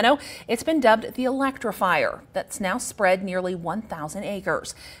Sacramento. It's been dubbed the Electra Fire. That's now spread nearly 1,000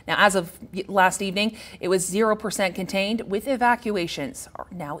 acres. Now, as of last evening, it was 0% contained, with evacuations are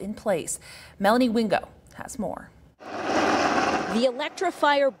now in place. Melanie Wingo has more. The Electra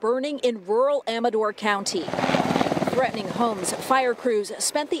Fire burning in rural Amador County. Threatening homes, fire crews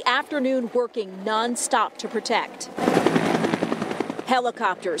spent the afternoon working non-stop to protect.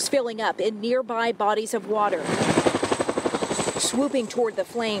 Helicopters filling up in nearby bodies of water. Swooping toward the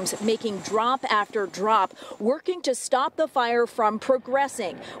flames, making drop after drop, working to stop the fire from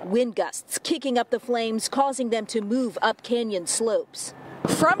progressing. Wind gusts kicking up the flames, causing them to move up canyon slopes.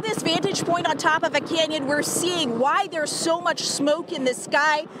 From this vantage point on top of a canyon, we're seeing why there's so much smoke in the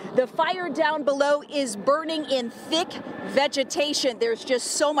sky. The fire down below is burning in thick vegetation. There's just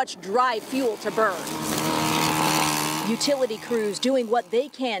so much dry fuel to burn. Utility crews doing what they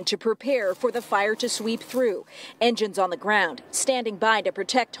can to prepare for the fire to sweep through. Engines on the ground, standing by to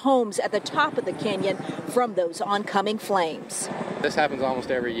protect homes at the top of the canyon from those oncoming flames. This happens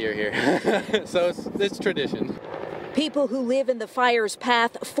almost every year here, so it's tradition. People who live in the fire's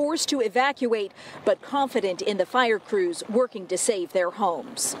path forced to evacuate, but confident in the fire crews working to save their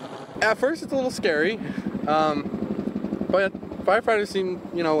homes. At first it's a little scary, but firefighters seem,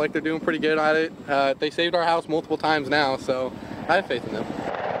 like they're doing pretty good at it. They saved our house multiple times now, so I have faith in them.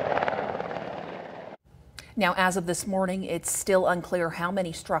 Now, as of this morning, it's still unclear how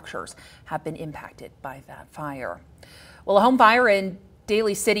many structures have been impacted by that fire. Well, a home fire in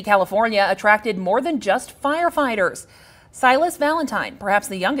Daly City, California, attracted more than just firefighters. Silas Valentine, perhaps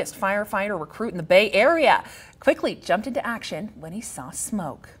the youngest firefighter recruit in the Bay Area, quickly jumped into action when he saw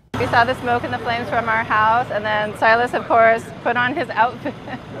smoke. We saw the smoke and the flames from our house, and then Silas, of course, put on his outfit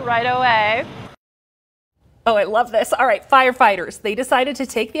right away. Oh, I love this. All right, firefighters, they decided to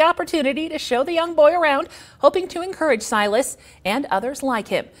take the opportunity to show the young boy around, hoping to encourage Silas and others like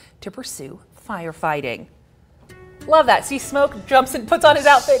him to pursue firefighting. Love that. See, smoke jumps and puts on his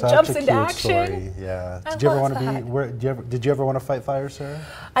outfit, jumps into action. Story. Yeah. Did you ever want to be? Did you ever want to fight fire, Sarah?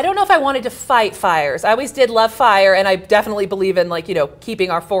 I don't know if I wanted to fight fires. I always did love fire, and I definitely believe in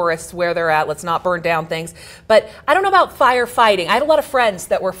keeping our forests where they're at. Let's not burn down things. But I don't know about firefighting. I had a lot of friends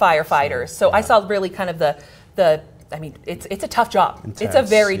that were firefighters, so I saw really kind of the. I mean, it's a tough job. Intense, it's a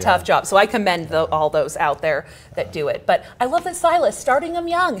very tough job. So I commend all those out there that do it. But I love that Silas, starting them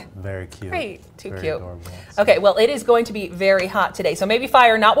young. Very cute. Great. Too very cute. Adorable. Okay, well, it is going to be very hot today. So maybe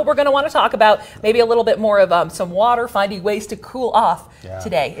fire, not what we're going to want to talk about. Maybe a little bit more of some water, finding ways to cool off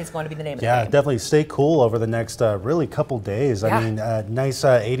today is going to be the name of the game. Yeah, definitely stay cool over the next really couple days. I mean, nice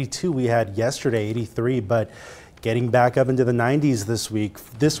 82 we had yesterday, 83, but getting back up into the 90s this week,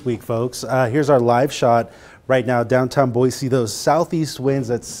 folks. Here's our live shot. Right now, downtown Boise, those southeast winds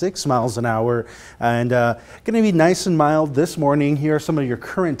at 6 miles an hour, and going to be nice and mild this morning. Here are some of your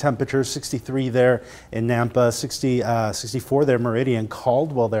current temperatures: 63 there in Nampa, 64 there Meridian,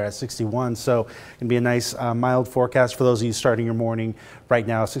 Caldwell there at 61. So going to be a nice mild forecast for those of you starting your morning right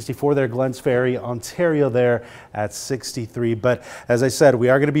now. 64 there, Glens Ferry, Ontario there at 63. But as I said, we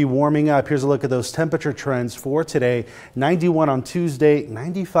are going to be warming up. Here's a look at those temperature trends for today. 91 on Tuesday,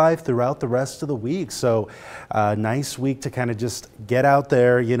 95 throughout the rest of the week. So nice week to kind of just get out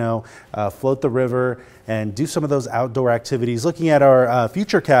there, float the river and do some of those outdoor activities. Looking at our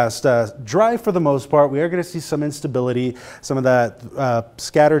futurecast, dry for the most part. We are going to see some instability, some of that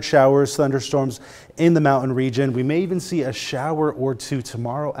scattered showers, thunderstorms in the mountain region. We may even see a shower or two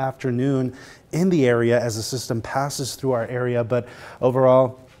tomorrow afternoon in the area as the system passes through our area. But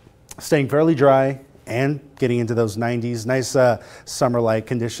overall, staying fairly dry and getting into those 90s, nice summer-like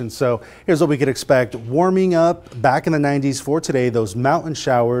conditions. So here's what we could expect. Warming up back in the 90s for today, those mountain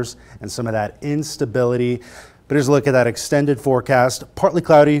showers and some of that instability. But here's a look at that extended forecast. Partly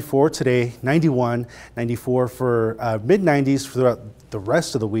cloudy for today, 91, 94 for mid-90s throughout the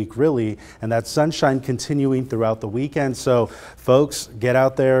rest of the week, really, and that sunshine continuing throughout the weekend. So folks, get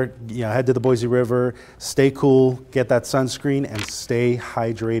out there, head to the Boise River, stay cool, get that sunscreen, and stay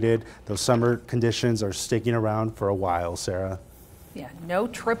hydrated. Those summer conditions are sticking around for a while, Sarah. Yeah, no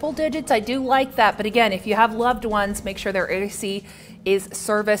triple digits. I do like that. But again, if you have loved ones, make sure their AC is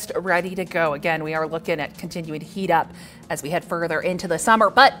serviced, ready to go. Again, we are looking at continuing to heat up as we head further into the summer.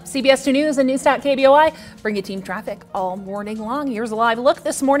 But CBS 2 News and Newscast bring you team traffic all morning long. Here's a live look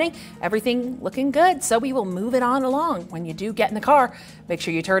this morning. Everything looking good, so we will move it on along. When you do get in the car, make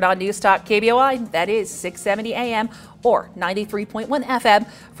sure you turn on Newstalk KBOI. That is 670 AM or 93.1 FM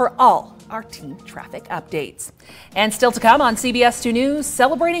for all our team traffic updates. And still to come on CBS 2 News,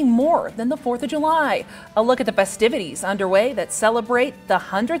 celebrating more than the 4th of July. A look at the festivities underway that celebrate the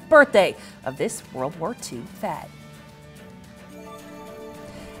 100th birthday of this World War II vet.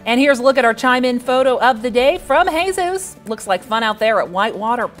 And here's a look at our chime-in photo of the day from Jesus. Looks like fun out there at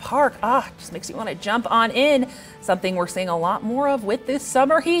Whitewater Park. Just makes you want to jump on in. Something we're seeing a lot more of with this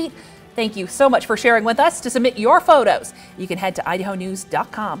summer heat. Thank you so much for sharing with us. To submit your photos, you can head to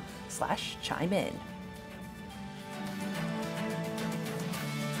idahonews.com/chime-in.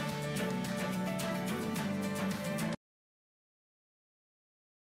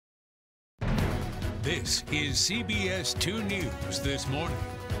 This is CBS 2 News this morning.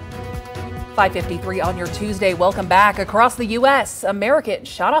 5:53 on your Tuesday. Welcome back. Across the U.S., Americans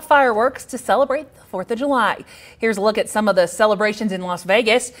shot off fireworks to celebrate the 4th of July. Here's a look at some of the celebrations in Las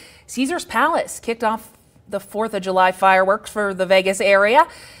Vegas. Caesars Palace kicked off the 4th of July fireworks for the Vegas area.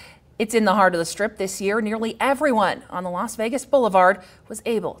 It's in the heart of the Strip this year. Nearly everyone on the Las Vegas Boulevard was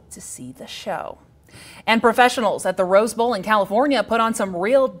able to see the show. And professionals at the Rose Bowl in California put on some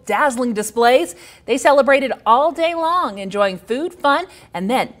real dazzling displays. They celebrated all day long, enjoying food, fun, and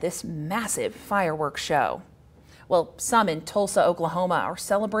then this massive fireworks show. Well, some in Tulsa, Oklahoma are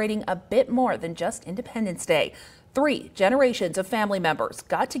celebrating a bit more than just Independence Day. 3 generations of family members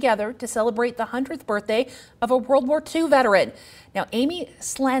got together to celebrate the 100th birthday of a World War II veteran. Now, Amy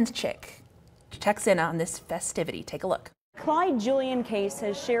Slanchik checks in on this festivity. Take a look. Clyde Julian Case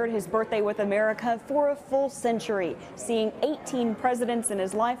has shared his birthday with America for a full century, seeing 18 presidents in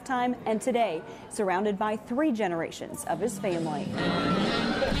his lifetime, and today surrounded by 3 generations of his family.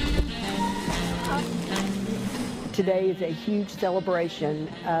 Today is a huge celebration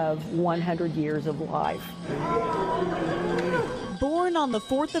of 100 years of life. Born on the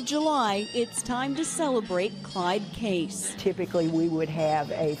 4th of July, it's time to celebrate Clyde Case. Typically we would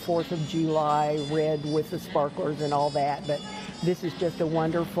have a 4th of July red with the sparklers and all that, but this is just a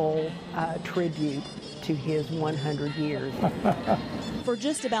wonderful tribute to his 100 years. For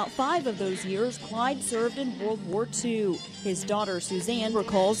just about 5 of those years, Clyde served in World War II. His daughter Suzanne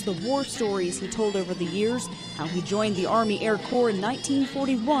recalls the war stories he told over the years, how he joined the Army Air Corps in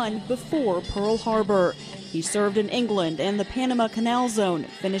 1941 before Pearl Harbor. He served in England and the Panama Canal Zone,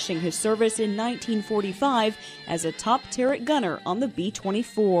 finishing his service in 1945 as a top turret gunner on the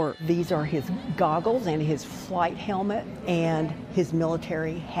B-24. These are his goggles and his flight helmet and his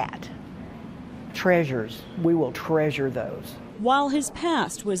military hat. Treasures. We will treasure those. While his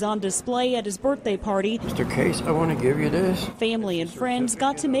past was on display at his birthday party, Mr. Case, I want to give you this. Family and friends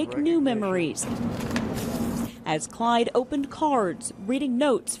got to make new memories. As Clyde opened cards, reading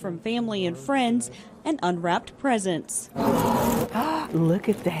notes from family and friends, and unwrapped presents. Look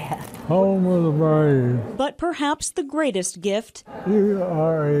at that. Home of the brave. But perhaps the greatest gift You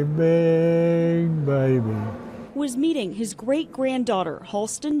are a big baby. was meeting his great-granddaughter,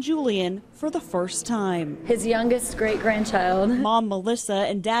 Halston Julian, for the first time. His youngest great-grandchild. Mom Melissa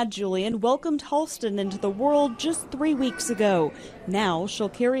and Dad Julian welcomed Halston into the world just 3 weeks ago. Now she'll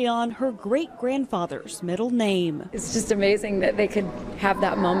carry on her great-grandfather's middle name. It's just amazing that they could have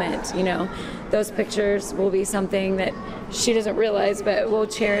that moment, you know. Those pictures will be something that she doesn't realize, but we'll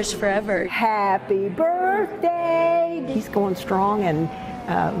cherish forever. Happy birthday! He's going strong, and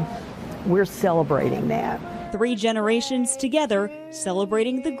we're celebrating that. 3 generations together,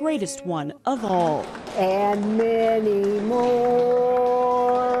 celebrating the greatest one of all. And many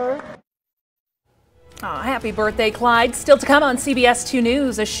more. Oh, happy birthday, Clyde. Still to come on CBS 2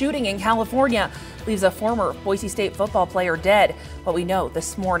 News, a shooting in California leaves a former Boise State football player dead. What we know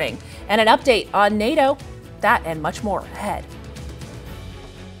this morning. And an update on NATO. That and much more ahead.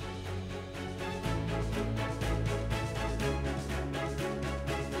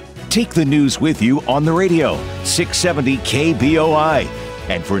 Take the news with you on the radio, 670 KBOI.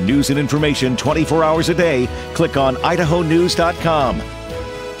 And for news and information 24 hours a day, click on idahonews.com.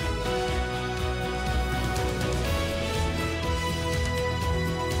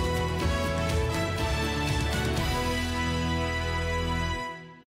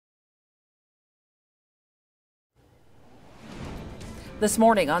 This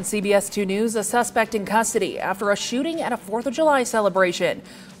morning on CBS 2 News, a suspect in custody after a shooting at a 4th of July celebration.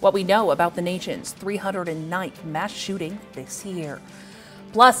 What we know about the nation's 309th mass shooting this year.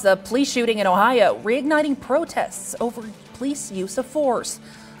 Plus, a police shooting in Ohio reigniting protests over police use of force.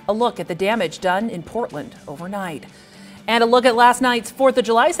 A look at the damage done in Portland overnight. And a look at last night's 4th of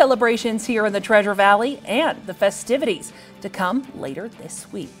July celebrations here in the Treasure Valley and the festivities to come later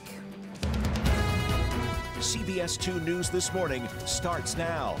this week. CBS 2 News This Morning starts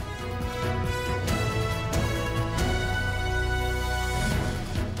now.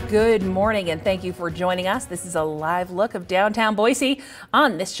 Good morning and thank you for joining us. This is a live look of downtown Boise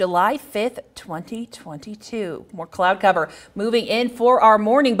on this July 5th, 2022. More cloud cover moving in for our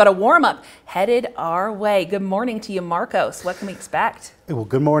morning, but a warm up headed our way. Good morning to you, Marcos. What can we expect? Well,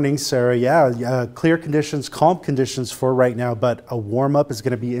 good morning, Sarah. Yeah, clear conditions, calm conditions for right now, but a warm up is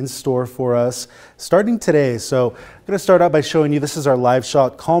going to be in store for us starting today. So I'm going to start out by showing you, this is our live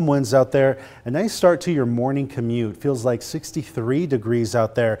shot, calm winds out there. A nice start to your morning commute. Feels like 63 degrees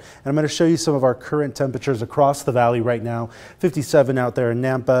out there. And I'm going to show you some of our current temperatures across the valley right now. 57 out there in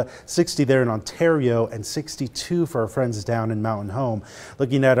Nampa, 60 there in Ontario, and 62 for our friends down in Mountain Home.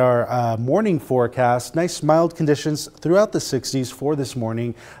 Looking at our morning forecast, nice mild conditions throughout the 60s for this morning.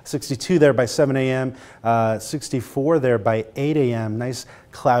 62 there by 7 a.m., 64 there by 8 a.m. Nice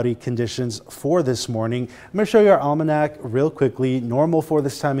cloudy conditions for this morning. I'm going to show you our almanac real quickly. Normal for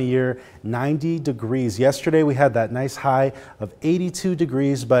this time of year, 90 degrees. Yesterday we had that nice high of 82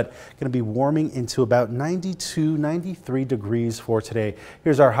 degrees, but going to be warming into about 92, 93 degrees for today.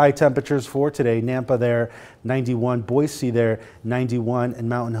 Here's our high temperatures for today. Nampa there, 91. Boise there, 91. And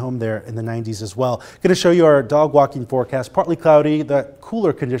Mountain Home there in the 90s as well. Going to show you our dog walking forecast. Partly cloudy, the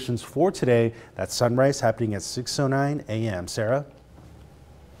cooler conditions for today. That sunrise happening at 6:09 a.m. Sarah?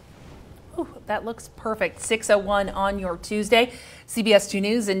 Ooh, that looks perfect. 6:01 on your Tuesday. CBS 2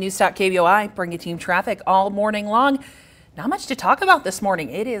 News and Newstalk KBOI bring you team traffic all morning long. Not much to talk about this morning.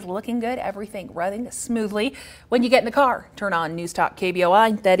 It is looking good. Everything running smoothly. When you get in the car, turn on Newstalk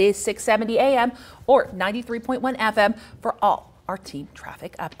KBOI. That is 670 AM or 93.1 FM for all our team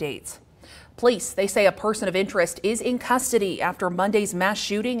traffic updates. Police, they say a person of interest is in custody after Monday's mass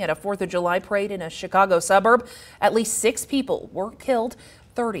shooting at a 4th of July parade in a Chicago suburb. At least 6 people were killed,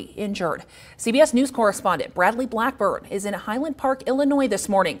 30 injured. CBS News correspondent Bradley Blackburn is in Highland Park, Illinois this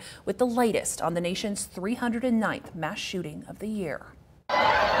morning with the latest on the nation's 309th mass shooting of the year.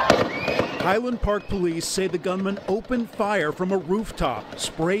 Highland Park police say the gunman opened fire from a rooftop,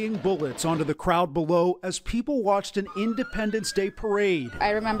 spraying bullets onto the crowd below as people watched an Independence Day parade.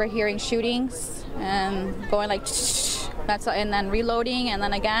 I remember hearing shootings and going like and then reloading and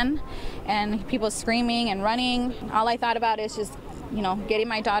then again, and people screaming and running. All I thought about is just, getting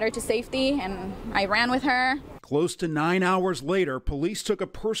my daughter to safety, and I ran with her. Close to 9 hours later, police took a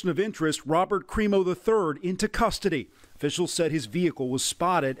person of interest, Robert Cremo III, into custody. Officials said his vehicle was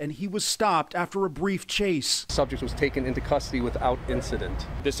spotted and he was stopped after a brief chase. The subject was taken into custody without incident.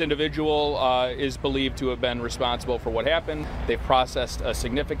 This individual is believed to have been responsible for what happened. They've processed a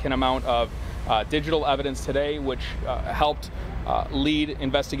significant amount of digital evidence today, which helped lead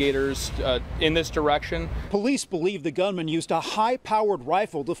investigators in this direction. Police believe the gunman used a high-powered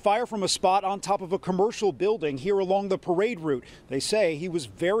rifle to fire from a spot on top of a commercial building here along the parade route. They say he was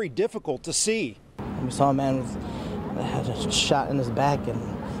very difficult to see. We saw a man that had a shot in his back,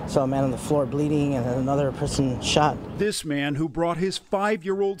 and saw a man on the floor bleeding, and another person shot. This man, who brought his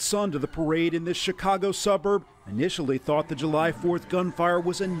 5-year-old son to the parade in this Chicago suburb, initially thought the July 4th gunfire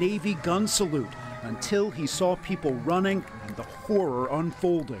was a Navy gun salute, until he saw people running and the horror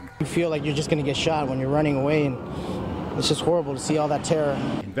unfolding. You feel like you're just going to get shot when you're running away, and it's just horrible to see all that terror.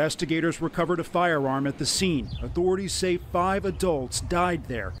 Investigators recovered a firearm at the scene. Authorities say 5 adults died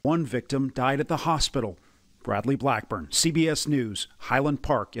there. 1 victim died at the hospital. Bradley Blackburn, CBS News, Highland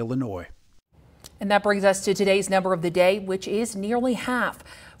Park, Illinois. And that brings us to today's number of the day, which is nearly half.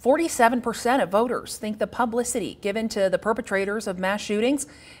 47% of voters think the publicity given to the perpetrators of mass shootings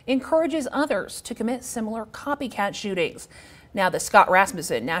encourages others to commit similar copycat shootings. Now, the Scott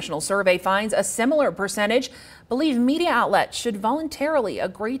Rasmussen National Survey finds a similar percentage believe media outlets should voluntarily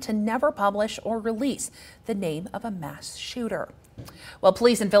agree to never publish or release the name of a mass shooter. Well,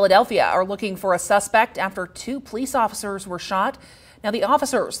 police in Philadelphia are looking for a suspect after 2 police officers were shot. Now, the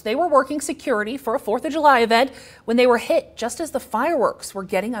officers, they were working security for a 4th of July event when they were hit just as the fireworks were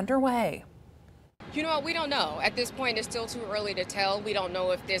getting underway. You know what, we don't know. At this point, it's still too early to tell. We don't know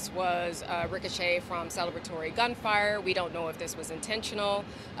if this was ricochet from celebratory gunfire. We don't know if this was intentional.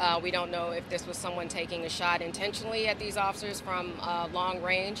 We don't know if this was someone taking a shot intentionally at these officers from long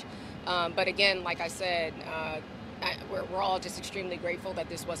range. But again, like I said, we're all just extremely grateful that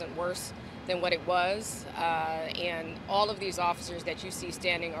this wasn't worse than what it was. And all of these officers that you see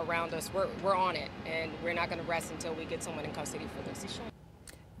standing around us, we're on it. And we're not going to rest until we get someone in custody for this.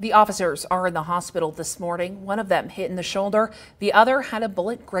 The officers are in the hospital this morning. One of them hit in the shoulder. The other had a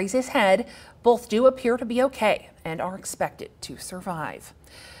bullet graze his head. Both do appear to be okay and are expected to survive.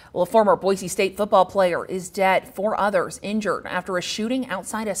 Well, a former Boise State football player is dead. 4 others injured after a shooting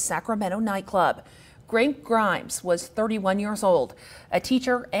outside a Sacramento nightclub. Greg Grimes was 31 years old, a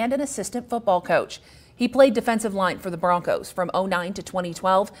teacher and an assistant football coach. He played defensive line for the Broncos from 2009 to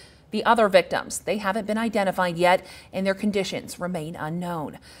 2012. The other victims, they haven't been identified yet, and their conditions remain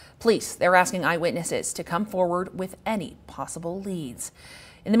unknown. Police, they're asking eyewitnesses to come forward with any possible leads.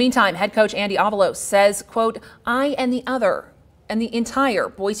 In the meantime, head coach Andy Avalos says, quote, "I and the entire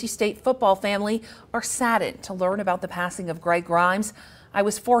Boise State football family are saddened to learn about the passing of Greg Grimes. I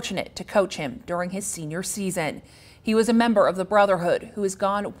was fortunate to coach him during his senior season. He was a member of the Brotherhood who has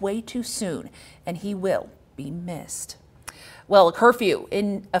gone way too soon, and he will be missed." Well, a curfew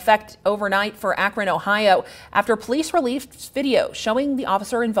in effect overnight for Akron, Ohio, after police released video showing the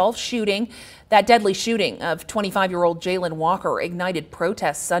officer-involved shooting. That deadly shooting of 25-year-old Jalen Walker ignited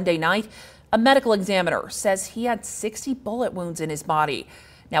protests Sunday night. A medical examiner says he had 60 bullet wounds in his body.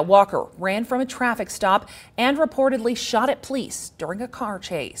 Now, Walker ran from a traffic stop and reportedly shot at police during a car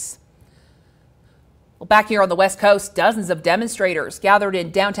chase. Well, back here on the West Coast, dozens of demonstrators gathered in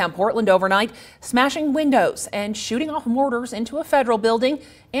downtown Portland overnight, smashing windows and shooting off mortars into a federal building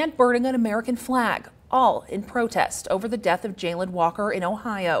and burning an American flag, all in protest over the death of Jayland Walker in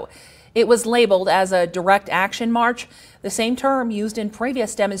Ohio. It was labeled as a direct action march, the same term used in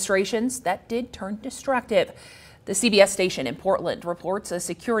previous demonstrations that did turn destructive. The CBS station in Portland reports a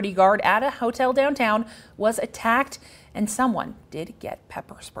security guard at a hotel downtown was attacked and someone did get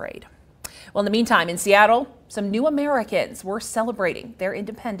pepper sprayed. Well, in the meantime, in Seattle, some new Americans were celebrating their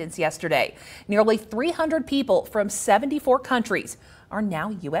independence yesterday. Nearly 300 people from 74 countries are now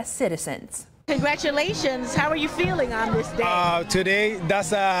U.S. citizens. Congratulations. How are you feeling on this day? Today,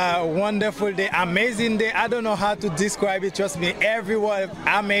 that's a wonderful day, amazing day. I don't know how to describe it. Trust me, everyone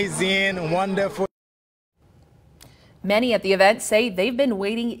amazing, wonderful. Many at the event say they've been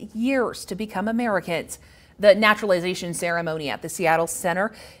waiting years to become Americans. The naturalization ceremony at the Seattle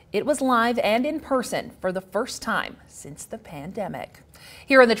Center, it was live and in person for the first time since the pandemic.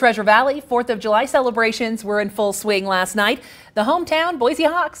 Here in the Treasure Valley, 4th of July celebrations were in full swing last night. The hometown Boise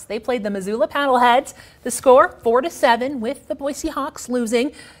Hawks, they played the Missoula Paddleheads. The score 4-7 with the Boise Hawks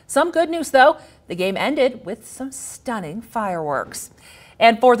losing. Some good news though, the game ended with some stunning fireworks.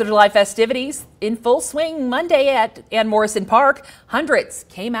 And 4th of July festivities in full swing Monday at Ann Morrison Park. Hundreds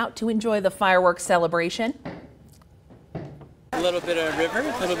came out to enjoy the fireworks celebration. A little bit of river,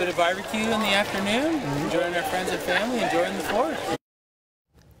 a little bit of barbecue in the afternoon, enjoying our friends and family, enjoying the 4th.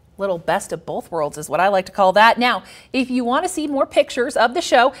 Little best of both worlds is what I like to call that. Now, if you want to see more pictures of the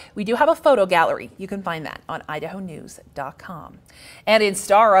show, we do have a photo gallery. You can find that on idahonews.com. And in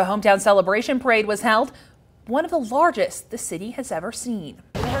Star, a hometown celebration parade was held, one of the largest the city has ever seen.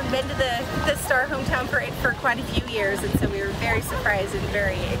 We haven't been to the Star Hometown Parade for quite a few years, and so we were very surprised and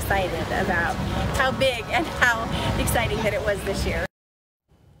very excited about how big and how exciting that it was this year.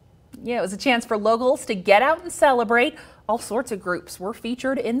 Yeah, it was a chance for locals to get out and celebrate. All sorts of groups were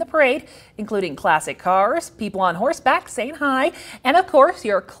featured in the parade, including classic cars, people on horseback saying hi, and of course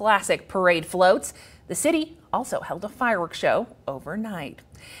your classic parade floats. The city also held a fireworks show overnight.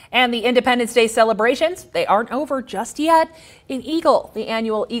 And the Independence Day celebrations, they aren't over just yet. In Eagle, the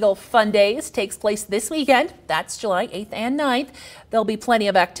annual Eagle Fun Days takes place this weekend. That's July 8th and 9th. There'll be plenty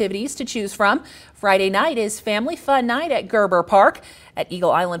of activities to choose from. Friday night is Family Fun Night at Gerber Park. At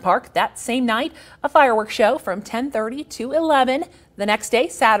Eagle Island Park, that same night, a fireworks show from 10:30 to 11. The next day,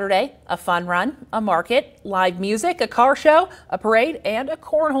 Saturday, a fun run, a market, live music, a car show, a parade, and a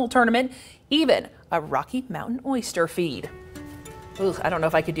cornhole tournament, even a Rocky Mountain oyster feed. Ooh, I don't know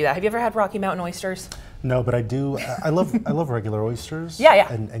if I could do that. Have you ever had Rocky Mountain oysters? No, but I do. I love regular oysters.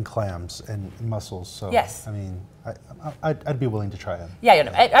 Yeah. And clams and mussels. So yes. I mean, I'd be willing to try them.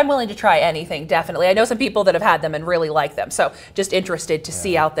 Yeah, I'm willing to try anything, definitely. I know some people that have had them and really like them. So just interested to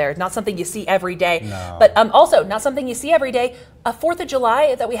see out there. Not something you see every day. No. But also not something you see every day. A 4th of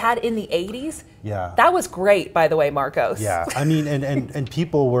July that we had in the 80s. Yeah. That was great, by the way, Marcos. Yeah. I mean, and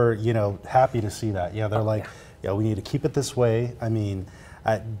people were, happy to see that. Yeah, they're like, yeah, we need to keep it this way. I mean,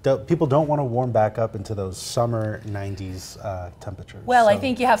 people don't want to warm back up into those summer 90s temperatures. Well, I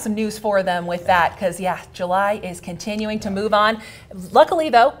think you have some news for them with that because, July is continuing to move on. Luckily,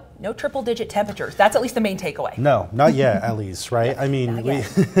 though, no triple-digit temperatures. That's at least the main takeaway. No, not yet, at least, right? I mean,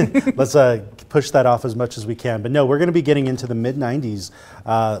 let's push that off as much as we can. But no, we're going to be getting into the mid-90s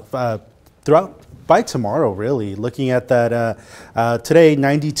by tomorrow, really. Looking at that today,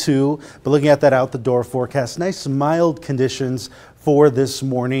 92, but looking at that out the door forecast, nice mild conditions for this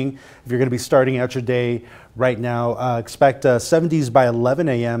morning. If you're going to be starting out your day right now, expect 70s by 11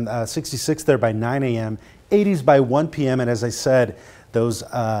 a.m., 66 there by 9 a.m., 80s by 1 p.m. And as I said, those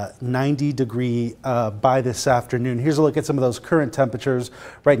 90-degree by this afternoon. Here's a look at some of those current temperatures.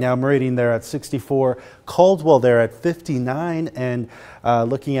 Right now, Meridian there at 64, Caldwell there at 59, and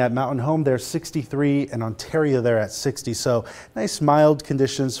looking at Mountain Home there 63, and Ontario there at 60. So nice mild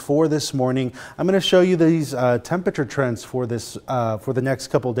conditions for this morning. I'm going to show you these temperature trends for this for the next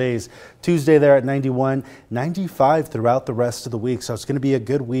couple days. Tuesday there at 91, 95 throughout the rest of the week. So it's going to be a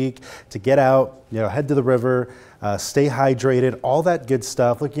good week to get out, head to the river, stay hydrated, all that good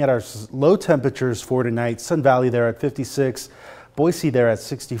stuff. Looking at our low temperatures for tonight, Sun Valley there at 56, Boise there at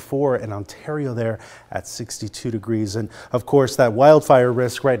 64, and Ontario there at 62 degrees. And of course, that wildfire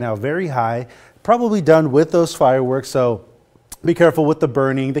risk right now very high, probably done with those fireworks. So Be careful with the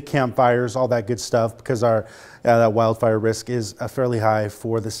burning, the campfires, all that good stuff, because our that wildfire risk is fairly high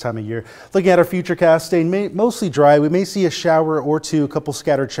for this time of year. Looking at our futurecast, staying mostly dry. We may see a shower or two, a couple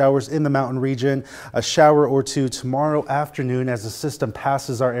scattered showers in the mountain region, a shower or two tomorrow afternoon as the system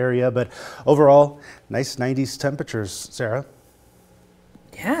passes our area. But overall, nice 90s temperatures, Sarah.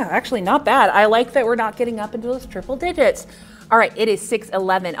 Yeah, actually not bad. I like that we're not getting up into those triple digits. All right, it is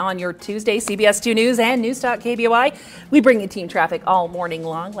 6:11 on your Tuesday, CBS 2 News and Newstalk KBOI. We bring you team traffic all morning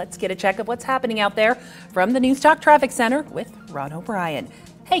long. Let's get a check of what's happening out there from the Newstalk Traffic Center with Ron O'Brien.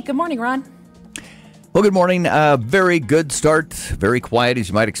 Hey, good morning, Ron. Well, good morning. Very good start. Very quiet, as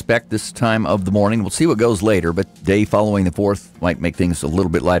you might expect this time of the morning. We'll see what goes later, but day following the 4th might make things a little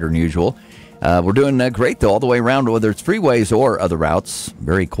bit lighter than usual. We're doing great, though, all the way around, whether it's freeways or other routes.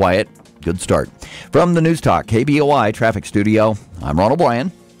 Very quiet. Good start. From the Newstalk KBOI Traffic Studio, I'm Ron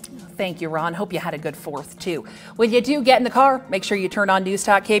O'Brien. Thank you, Ron. Hope you had a good 4th, too. When you do get in the car, make sure you turn on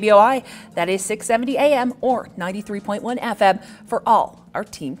Newstalk KBOI. That is 670 AM or 93.1 FM for all our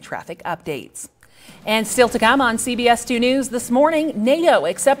team traffic updates. And still to come on CBS 2 News this morning, NATO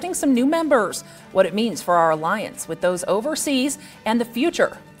accepting some new members, what it means for our alliance with those overseas, and the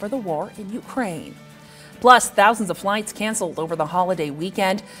future for the war in Ukraine. Plus, thousands of flights canceled over the holiday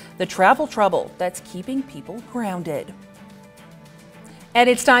weekend, the travel trouble that's keeping people grounded. And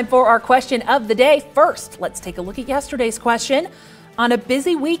it's time for our question of the day. First, let's take a look at yesterday's question. On a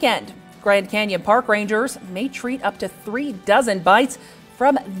busy weekend, Grand Canyon Park Rangers may treat up to 3 dozen bites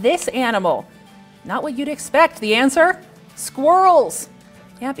from this animal. Not what you'd expect. The answer? Squirrels.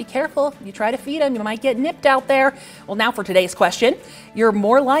 Yeah, be careful. You try to feed them, you might get nipped out there. Well, now for today's question. You're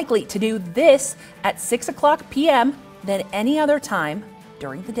more likely to do this at 6 o'clock p.m. than any other time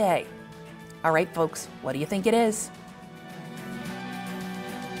during the day. All right, folks, what do you think it is?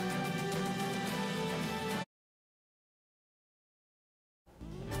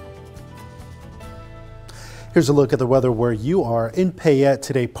 Here's a look at the weather where you are in Payette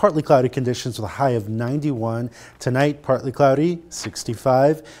today. Partly cloudy conditions with a high of 91. Tonight, partly cloudy,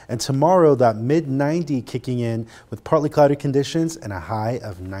 65. And tomorrow, that mid-90 kicking in with partly cloudy conditions and a high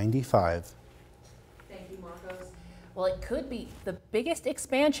of 95. Thank you, Marcos. Well, it could be the biggest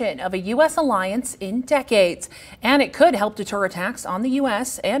expansion of a U.S. alliance in decades, and it could help deter attacks on the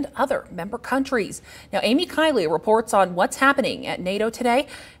U.S. and other member countries. Now, Amy Kiley reports on what's happening at NATO today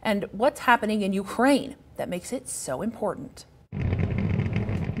and what's happening in Ukraine that makes it so important.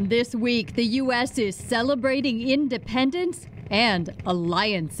 This week, the U.S. is celebrating independence and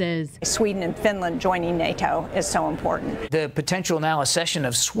alliances. Sweden and Finland joining NATO is so important. The potential now accession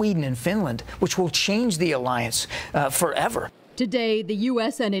of Sweden and Finland, which will change the alliance forever. Today, the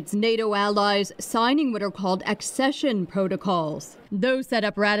U.S. and its NATO allies signing what are called accession protocols. Those set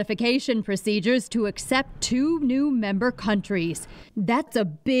up ratification procedures to accept 2 new member countries. That's a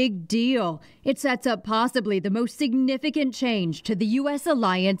big deal. It sets up possibly the most significant change to the U.S.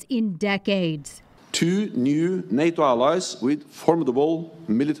 alliance in decades. 2 new NATO allies with formidable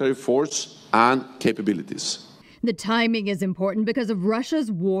military force and capabilities. The timing is important because of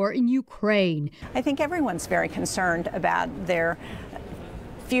Russia's war in Ukraine. I think everyone's very concerned about the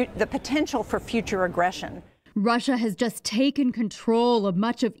potential for future aggression. Russia has just taken control of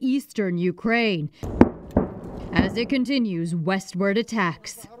much of eastern Ukraine as it continues westward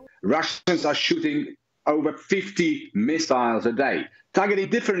attacks. Russians are shooting over 50 missiles a day, targeting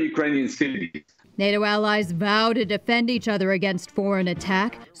different Ukrainian cities. NATO allies vow to defend each other against foreign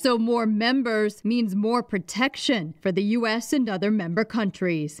attack, so more members means more protection for the U.S. and other member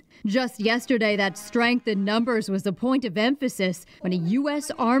countries. Just yesterday, that strength in numbers was a point of emphasis when a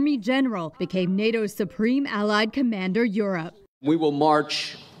U.S. Army general became NATO's supreme allied commander Europe. We will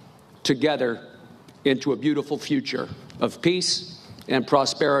march together into a beautiful future of peace and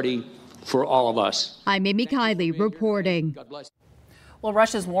prosperity for all of us. I'm Amy Kiley reporting. God bless. Well,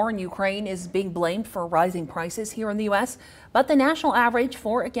 Russia's war in Ukraine is being blamed for rising prices here in the U.S., but the national average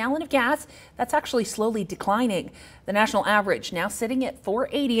for a gallon of gas, that's actually slowly declining. The national average now sitting at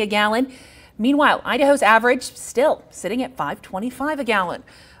 $4.80 a gallon. Meanwhile, Idaho's average still sitting at $5.25 a gallon.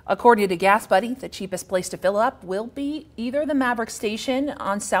 According to Gas Buddy, the cheapest place to fill up will be either the Maverick station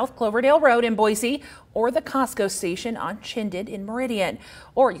on South Cloverdale Road in Boise or the Costco station on Chinden in Meridian.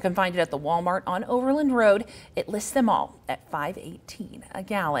 Or you can find it at the Walmart on Overland Road. It lists them all at $5.18 a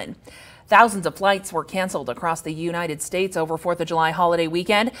gallon. Thousands of flights were canceled across the United States over 4th of July holiday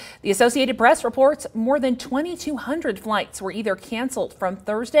weekend. The Associated Press reports more than 2,200 flights were either canceled from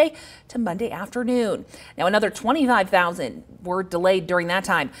Thursday to Monday afternoon. Now, another 25,000 were delayed during that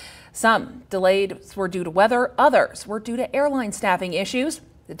time. Some delayed were due to weather, others were due to airline staffing issues.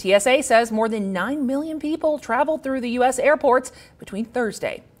 The TSA says more than 9 million people traveled through the U.S. airports between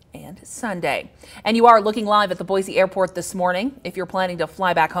Thursday and Sunday. And you are looking live at the Boise airport this morning. If you're planning to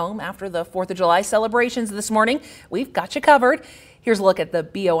fly back home after the 4th of July celebrations this morning, we've got you covered. Here's a look at the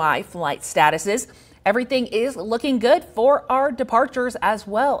BOI flight statuses. Everything is looking good for our departures as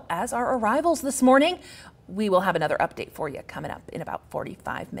well as our arrivals this morning. We will have another update for you coming up in about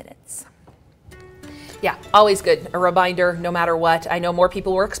 45 minutes. Yeah, always good. A reminder, no matter what. I know more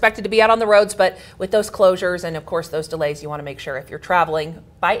people were expected to be out on the roads, but with those closures and, of course, those delays, you want to make sure if you're traveling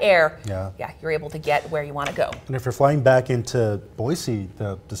by air, you're able to get where you want to go. And if you're flying back into Boise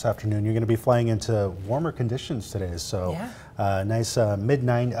this afternoon, you're going to be flying into warmer conditions today. So nice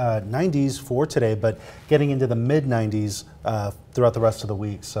mid-90s for today, but getting into the mid-90s throughout the rest of the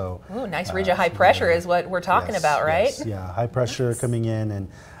week. So nice ridge of high pressure is what we're talking about, right? Yes, yeah, high pressure coming in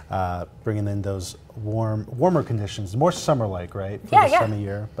and bringing in those warmer conditions, more summer-like, right? For this time of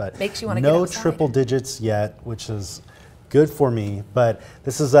year, but makes you want to no triple digits yet, which is good for me. But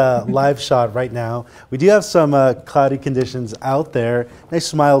this is a live shot right now. We do have some cloudy conditions out there.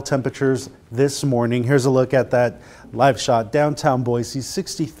 Nice mild temperatures this morning. Here's a look at that live shot. Downtown Boise,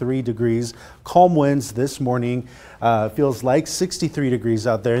 63 degrees. Calm winds this morning. Feels like 63 degrees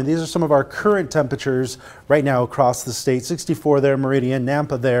out there. And these are some of our current temperatures right now across the state. 64 there, Meridian,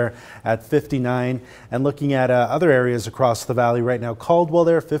 Nampa there at 59. And looking at other areas across the valley right now, Caldwell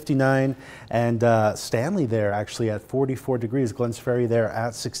there, 59. And Stanley there actually at 44 degrees. Glens Ferry there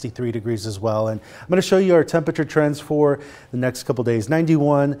at 63 degrees as well. And I'm going to show you our temperature trends for the next couple days.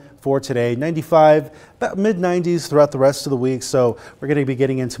 91 for today, 95, about mid-90s throughout the rest of the week. So we're going to be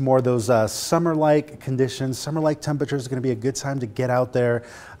getting into more of those summer-like conditions. Summer-like temperatures is going to be a good time to get out there,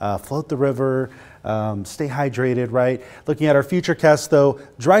 float the river, stay hydrated, right? Looking at our futurecast though,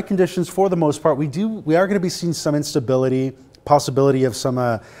 dry conditions for the most part. We are going to be seeing some instability, possibility of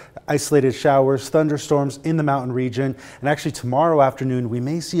some isolated showers, thunderstorms in the mountain region. And actually tomorrow afternoon, we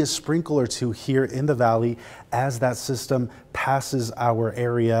may see a sprinkle or two here in the valley as that system passes our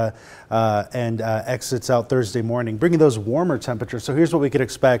area and exits out Thursday morning, bringing those warmer temperatures. So here's what we could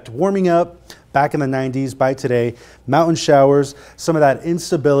expect. Warming up back in the 90s by today, mountain showers, some of that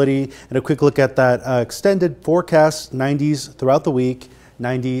instability, and a quick look at that extended forecast, 90s throughout the week.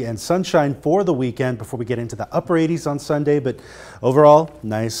 90 and sunshine for the weekend before we get into the upper 80s on Sunday. But overall,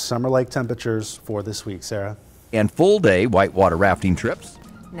 nice summer-like temperatures for this week, Sarah. And full day whitewater rafting trips.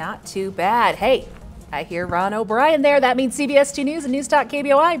 Not too bad. Hey, I hear Ron O'Brien there. That means CBS 2 News and News Talk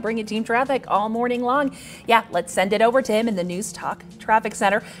KBOI bringing team traffic all morning long. Yeah, let's send it over to him in the News Talk Traffic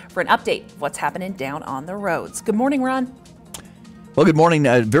Center for an update of what's happening down on the roads. Good morning, Ron. Well, good morning.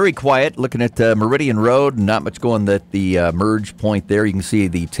 Very quiet. Looking at Meridian Road, not much going at the merge point there. You can see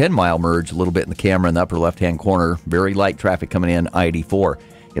the 10-mile merge a little bit in the camera in the upper left-hand corner. Very light traffic coming in I-84.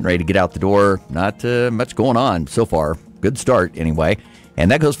 Getting ready to get out the door. Not much going on so far. Good start anyway.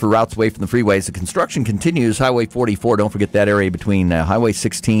 And that goes for routes away from the freeways. The construction continues. Highway 44, don't forget that area between Highway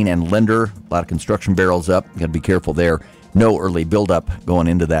 16 and Linder. A lot of construction barrels up. Got to be careful there. No early buildup going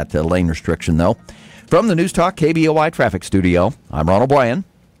into that lane restriction, though. From the News Talk KBOI Traffic Studio, I'm Ron O'Brien.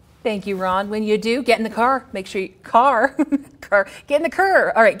 Thank you, Ron. When you do, get in the car. Make sure you get in the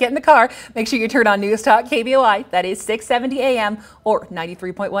car. All right, get in the car. Make sure you turn on News Talk KBOI. That is 670 AM or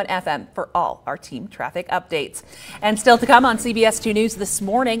 93.1 FM for all our team traffic updates. And still to come on CBS 2 News this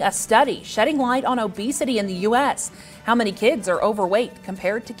morning, a study shedding light on obesity in the U.S. How many kids are overweight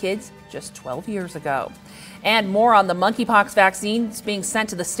compared to kids just 12 years ago? And more on the monkeypox vaccines being sent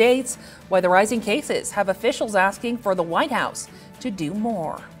to the states, why the rising cases have officials asking for the White House to do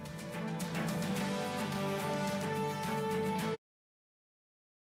more.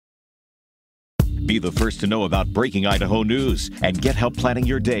 Be the first to know about breaking Idaho news and get help planning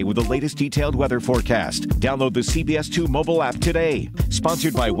your day with the latest detailed weather forecast. Download the CBS 2 mobile app today.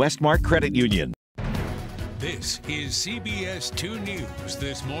 Sponsored by Westmark Credit Union. This is CBS 2 News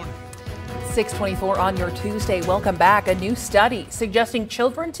this morning. 6:24 on your Tuesday. Welcome back. A new study suggesting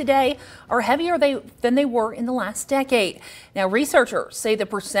children today are heavier than they were in the last decade. Now, researchers say the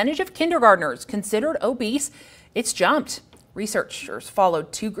percentage of kindergartners considered obese, it's jumped. Researchers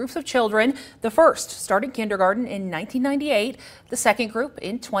followed two groups of children. The first started kindergarten in 1998, the second group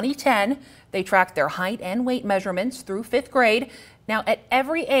in 2010. They tracked their height and weight measurements through 5th grade. Now, at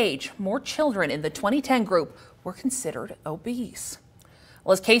every age, more children in the 2010 group were considered obese.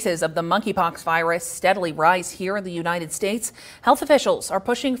 Well, as cases of the monkeypox virus steadily rise here in the United States, health officials are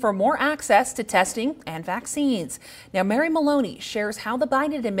pushing for more access to testing and vaccines. Now, Mary Maloney shares how the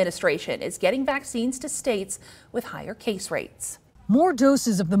Biden administration is getting vaccines to states with higher case rates. More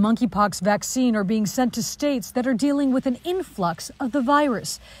doses of the monkeypox vaccine are being sent to states that are dealing with an influx of the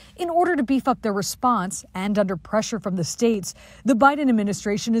virus. In order to beef up their response, and under pressure from the states, the Biden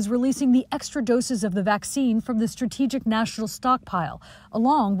administration is releasing the extra doses of the vaccine from the Strategic National Stockpile,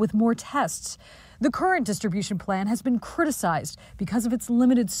 along with more tests. The current distribution plan has been criticized because of its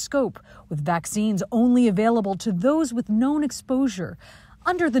limited scope, with vaccines only available to those with known exposure.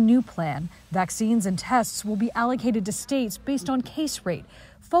 Under the new plan, vaccines and tests will be allocated to states based on case rate,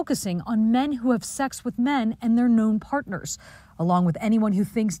 focusing on men who have sex with men and their known partners, along with anyone who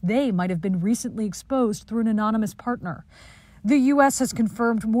thinks they might have been recently exposed through an anonymous partner. The U.S. has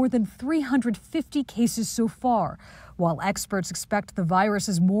confirmed more than 350 cases so far. While experts expect the virus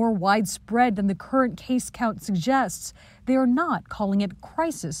is more widespread than the current case count suggests, they are not calling it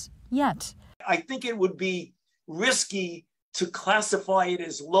crisis yet. I think it would be risky to classify it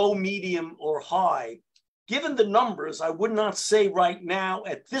as low, medium, or high. Given the numbers, I would not say right now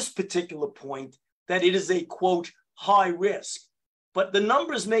at this particular point that it is a, quote, high risk. But the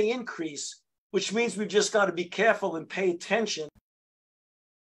numbers may increase, which means we've just got to be careful and pay attention.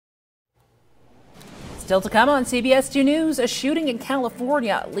 Still to come on CBS 2 News, a shooting in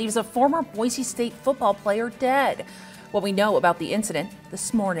California leaves a former Boise State football player dead. What we know about the incident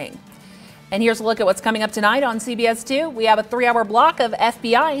this morning. And here's a look at what's coming up tonight on CBS 2. We have a 3-hour block of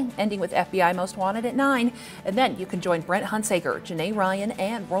FBI, ending with FBI Most Wanted at 9. And then you can join Brent Hunsaker, Janae Ryan,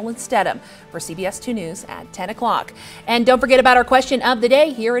 and Roland Stedham for CBS 2 News at 10 o'clock. And don't forget about our question of the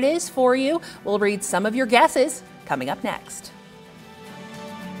day. Here it is for you. We'll read some of your guesses coming up next.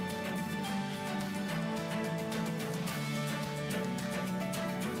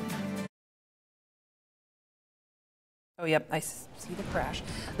 Oh, yep, I see the crash.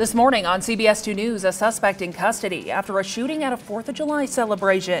 This morning on CBS 2 News, a suspect in custody after a shooting at a 4th of July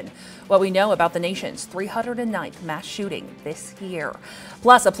celebration. What we know about the nation's 309th mass shooting this year.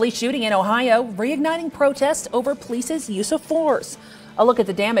 Plus, a police shooting in Ohio, reigniting protests over police's use of force. A look at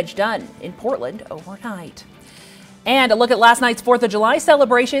the damage done in Portland overnight. And a look at last night's 4th of July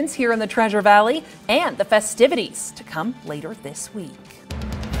celebrations here in the Treasure Valley and the festivities to come later this week.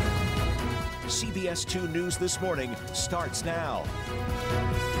 CBS 2 News This Morning starts now.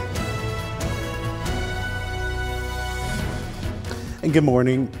 And good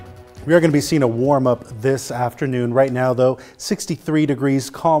morning. We are going to be seeing a warm up this afternoon. Right now, though, 63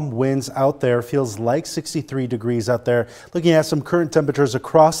 degrees, calm winds out there. Feels like 63 degrees out there. Looking at some current temperatures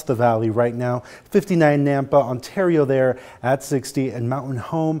across the valley right now. 59 Nampa, Ontario there at 60, and Mountain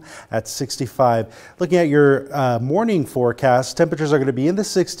Home at 65. Looking at your morning forecast, temperatures are going to be in the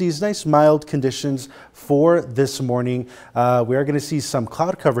 60s. Nice mild conditions for this morning. We are going to see some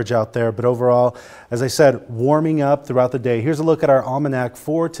cloud coverage out there, but overall, as I said, warming up throughout the day. Here's a look at our almanac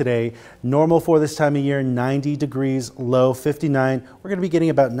for today. Normal for this time of year, 90 degrees, low 59. We're going to be getting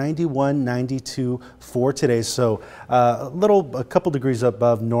about 91, 92 for today. So a couple degrees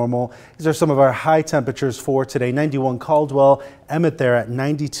above normal. These are some of our high temperatures for today. 91 Caldwell, Emmett there at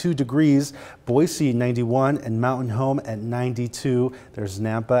 92 degrees, Boise 91, and Mountain Home at 92. There's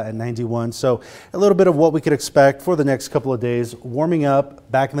Nampa at 91. So a little bit of what we could expect for the next couple of days. Warming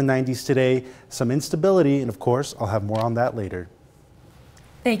up, back in the 90s today, some instability, and of course, I'll have more on that later.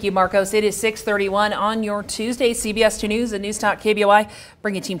 Thank you, Marcos. It is 6:31 on your Tuesday. CBS 2 News and News Talk KBOI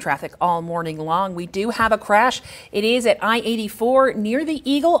bringing team traffic all morning long. We do have a crash. It is at I-84 near the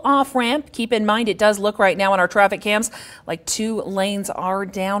Eagle off-ramp. Keep in mind, it does look right now on our traffic cams like 2 lanes are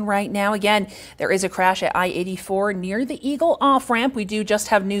down right now. Again, there is a crash at I-84 near the Eagle off-ramp. We do just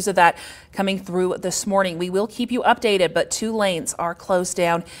have news of that coming through this morning. We will keep you updated, but 2 lanes are closed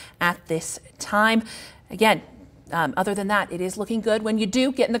down at this time. Again, other than that, it is looking good. When you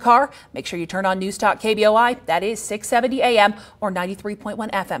do get in the car, make sure you turn on News Talk KBOI. That is 670 AM or 93.1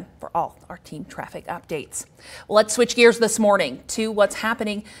 FM for all our team traffic updates. Well, let's switch gears this morning to what's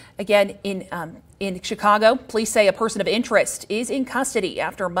happening again in Chicago. Police say a person of interest is in custody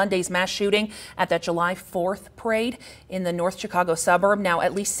after Monday's mass shooting at that July 4th parade in the North Chicago suburb. Now,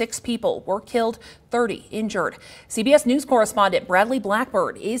 at least 6 people were killed, 30 injured. CBS News correspondent Bradley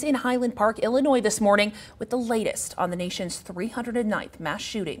Blackbird is in Highland Park, Illinois this morning with the latest on the nation's 309th mass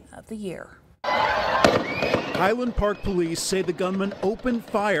shooting of the year. Highland Park police say the gunman opened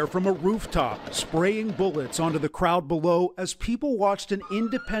fire from a rooftop, spraying bullets onto the crowd below as people watched an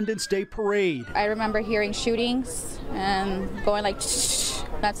Independence Day parade. I remember hearing shootings and going like,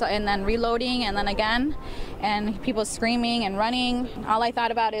 and then reloading and then again, and people screaming and running. All I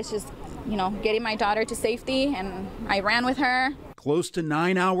thought about is just, getting my daughter to safety, and I ran with her. Close to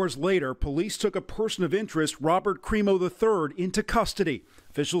 9 hours later, police took a person of interest, Robert Cremo III, into custody.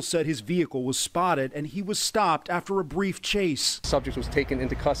 Officials said his vehicle was spotted and he was stopped after a brief chase. The subject was taken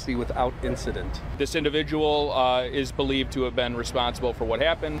into custody without incident. This individual is believed to have been responsible for what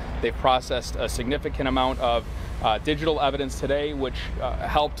happened. They've processed a significant amount of digital evidence today, which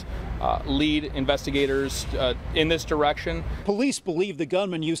helped lead investigators in this direction. Police believe the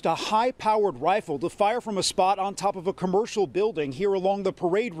gunman used a high-powered rifle to fire from a spot on top of a commercial building here along the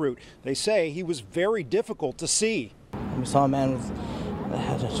parade route. They say he was very difficult to see. We saw a man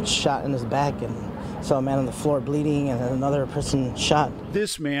had a shot in his back and saw a man on the floor bleeding and another person shot.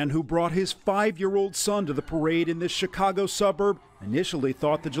 This man, who brought his 5-year-old son to the parade in this Chicago suburb, initially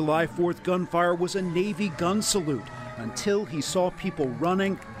thought the July 4th gunfire was a Navy gun salute until he saw people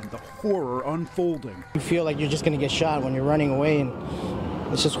running and the horror unfolding. You feel like you're just going to get shot when you're running away, and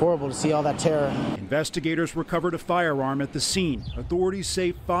it's just horrible to see all that terror. Investigators recovered a firearm at the scene. Authorities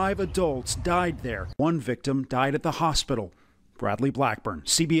say 5 adults died there. 1 victim died at the hospital. Bradley Blackburn,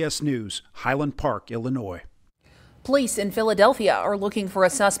 CBS News, Highland Park, Illinois. Police in Philadelphia are looking for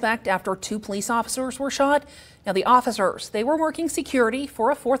a suspect after 2 police officers were shot. Now, the officers, they were working security for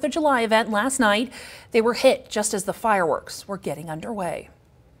a 4th of July event last night. They were hit just as the fireworks were getting underway.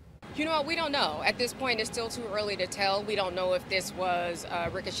 You know what, we don't know. At this point, it's still too early to tell. We don't know if this was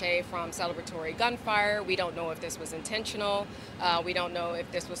ricochet from celebratory gunfire. We don't know if this was intentional. We don't know if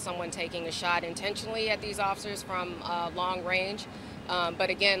this was someone taking a shot intentionally at these officers from long range. But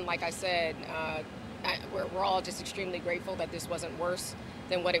again, like I said, we're all just extremely grateful that this wasn't worse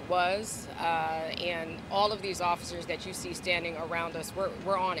than what it was. And all of these officers that you see standing around us,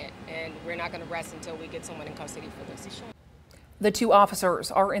 we're on it. And we're not going to rest until we get someone in custody for this. The 2 officers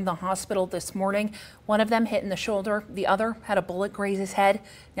are in the hospital this morning. One of them hit in the shoulder. The other had a bullet graze his head.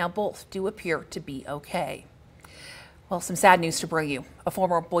 Now both do appear to be okay. Well, some sad news to bring you. A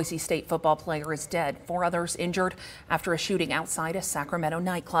former Boise State football player is dead. 4 others injured after a shooting outside a Sacramento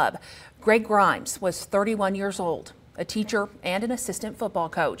nightclub. Greg Grimes was 31 years old, a teacher and an assistant football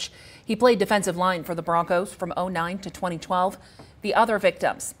coach. He played defensive line for the Broncos from 2009 to 2012. The other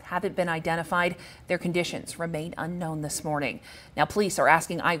victims haven't been identified. Their conditions remain unknown this morning. Now, police are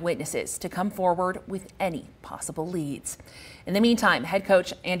asking eyewitnesses to come forward with any possible leads. In the meantime, head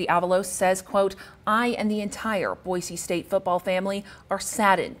coach Andy Avalos says, quote, "I and the entire Boise State football family are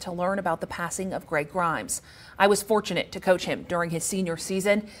saddened to learn about the passing of Greg Grimes. I was fortunate to coach him during his senior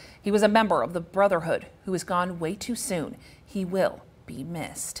season. He was a member of the Brotherhood who has gone way too soon. He will be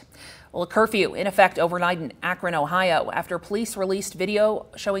missed." Well, a curfew in effect overnight in Akron, Ohio, after police released video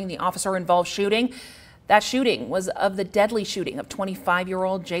showing the officer-involved shooting. That shooting was of the deadly shooting of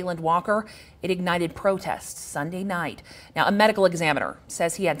 25-year-old Jayland Walker. It ignited protests Sunday night. Now, a medical examiner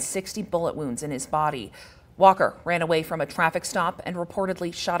says he had 60 bullet wounds in his body. Walker ran away from a traffic stop and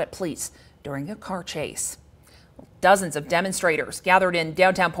reportedly shot at police during a car chase. Dozens of demonstrators gathered in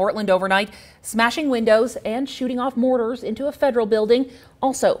downtown Portland overnight, smashing windows and shooting off mortars into a federal building,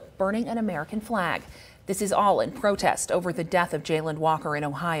 also burning an American flag. This is all in protest over the death of Jayland Walker in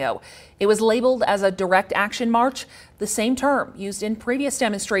Ohio. It was labeled as a direct action march, the same term used in previous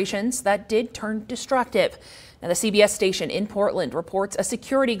demonstrations that did turn destructive. Now, the CBS station in Portland reports a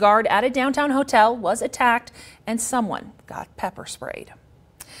security guard at a downtown hotel was attacked and someone got pepper sprayed.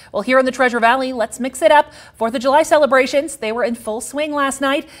 Well, here in the Treasure Valley, let's mix it up. 4th of July celebrations, they were in full swing last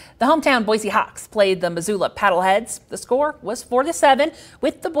night. The hometown Boise Hawks played the Missoula Paddleheads. The score was 4-7,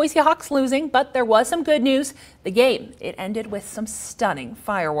 with the Boise Hawks losing, but there was some good news. The game, it ended with some stunning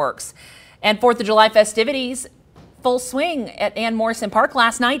fireworks. And 4th of July festivities, full swing at Ann Morrison Park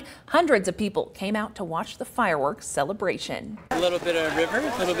last night. Hundreds of people came out to watch the fireworks celebration. A little bit of river,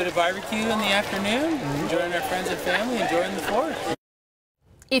 a little bit of barbecue in the afternoon, enjoying our friends and family, enjoying the 4th.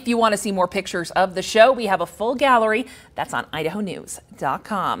 If you want to see more pictures of the show, we have a full gallery. That's on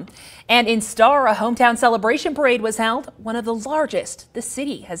idahonews.com. And in Star, a hometown celebration parade was held, one of the largest the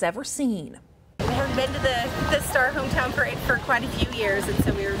city has ever seen. We haven't been to the Star hometown parade for quite a few years, and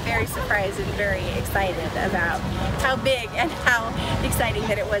so we were very surprised and very excited about how big and how exciting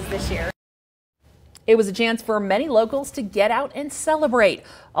that it was this year. It was a chance for many locals to get out and celebrate.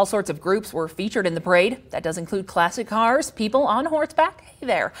 All sorts of groups were featured in the parade. That does include classic cars, people on horseback, hey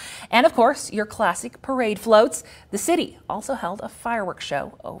there, and of course your classic parade floats. The city also held a fireworks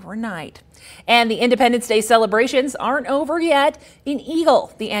show overnight. And the Independence Day celebrations aren't over yet. In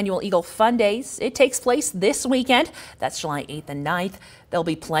Eagle, the annual Eagle Fun Days, it takes place this weekend. That's July 8th and 9th. There'll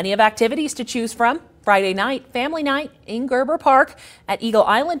be plenty of activities to choose from. Friday night, family night in Gerber Park. At Eagle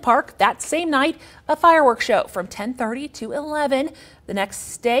Island Park, that same night, a fireworks show from 10:30 to 11. The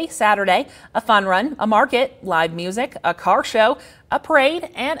next day, Saturday, a fun run, a market, live music, a car show, a parade,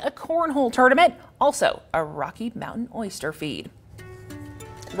 and a cornhole tournament. Also, a Rocky Mountain oyster feed.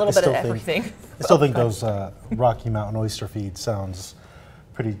 A little bit of everything. I still think those Rocky Mountain oyster feed sounds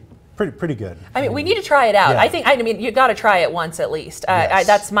pretty good. I mean, we need to try it out. Yeah. I mean, you got to try it once at least. Yes.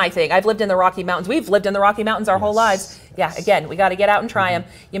 That's my thing. I've lived in the Rocky Mountains. We've lived in the Rocky Mountains our whole lives. Yeah, again, we got to get out and try them.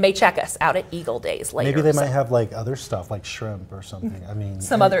 You may check us out at Eagle Days later. Maybe they might have like other stuff like shrimp or something. I mean,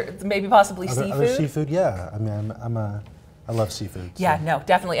 some other, maybe possibly seafood. Other seafood, yeah. I mean, I love seafood. Yeah, no,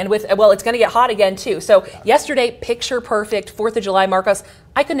 definitely. And well, it's going to get hot again too. So yesterday, picture perfect 4th of July, Marcos.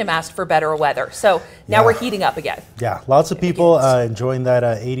 I couldn't have asked for better weather. So now we're heating up again. Yeah, lots of people enjoying that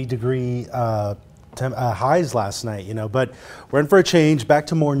 80-degree highs last night, but we're in for a change, back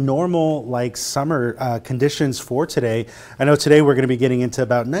to more normal like summer conditions for today. I know today we're going to be getting into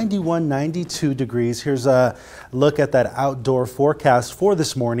about 91, 92 degrees. Here's a look at that outdoor forecast for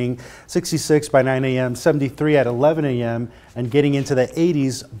this morning. 66 by 9 a.m., 73 at 11 a.m., and getting into the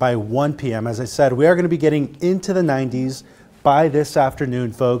 80s by 1 p.m. As I said, we are going to be getting into the 90s by this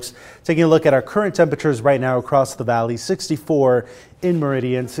afternoon, folks. Taking a look at our current temperatures right now across the valley: 64 in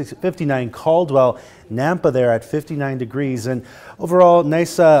Meridian, 59 Caldwell, Nampa there at 59 degrees, and overall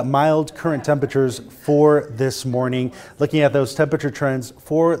nice mild current temperatures for this morning. Looking at those temperature trends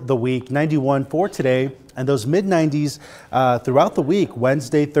for the week: 91 for today, and those mid-90s throughout the week,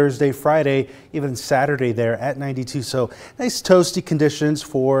 Wednesday, Thursday, Friday, even Saturday there at 92. So nice toasty conditions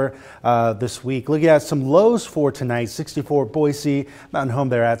for this week. Looking at some lows for tonight: 64 Boise, Mountain Home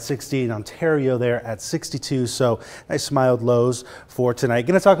there at 60, and Ontario there at 62. So nice mild lows for tonight.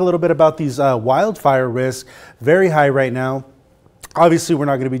 Going to talk a little bit about these wildfire risks. Very high right now. Obviously, we're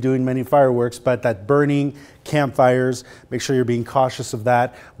not going to be doing many fireworks, but that burning, campfires, make sure you're being cautious of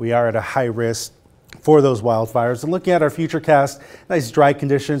that. We are at a high risk for those wildfires. And looking at our future cast, nice dry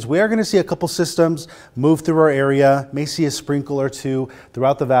conditions. We are going to see a couple systems move through our area. May see a sprinkle or two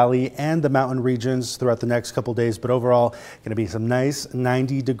throughout the valley and the mountain regions throughout the next couple days. But overall, going to be some nice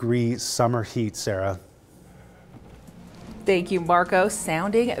 90-degree summer heat, Sarah. Thank you, Marco.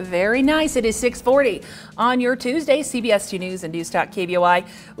 Sounding very nice. It is 6:40 on your Tuesday. CBS 2 News and Newstalk KBOI.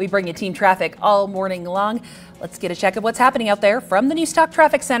 We bring you team traffic all morning long. Let's get a check of what's happening out there from the Newstalk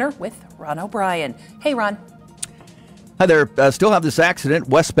Traffic Center with Ron O'Brien. Hey, Ron. Hi there. Still have this accident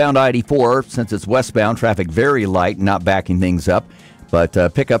westbound I-84. Since it's westbound, traffic very light, not backing things up. But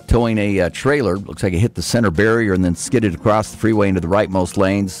pickup towing a trailer. Looks like it hit the center barrier and then skidded across the freeway into the rightmost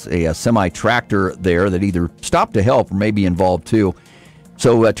lanes. A semi-tractor there that either stopped to help or may be involved too.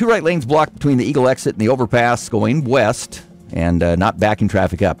 So 2 right lanes blocked between the Eagle exit and the overpass going west, and not backing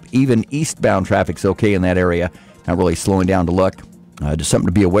traffic up. Even eastbound traffic's okay in that area. Not really slowing down to look. Just something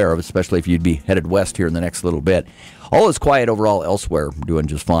to be aware of, especially if you'd be headed west here in the next little bit. All is quiet overall elsewhere. We're doing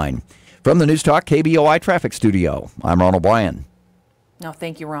just fine. From the Newstalk KBOI Traffic Studio, I'm Ron O'Brien. No,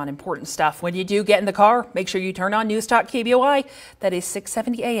 thank you, Ron. Important stuff. When you do get in the car, make sure you turn on Newstalk KBOI. That is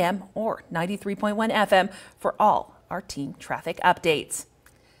 670 AM or 93.1 FM for all our team traffic updates.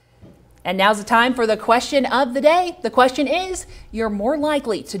 And now's the time for the question of the day. The question is, you're more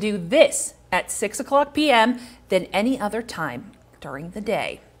likely to do this at 6 o'clock p.m. than any other time during the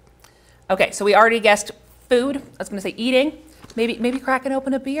day. Okay, so we already guessed food. I was going to say eating. Maybe cracking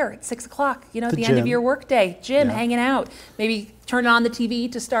open a beer at 6 o'clock, at the end of your workday. Gym, hanging out. Maybe turn on the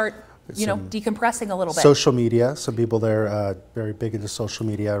TV to start, decompressing a little bit. Social media. Some people there very big into social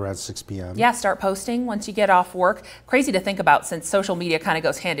media around 6 p.m. Yeah, start posting once you get off work. Crazy to think about since social media kind of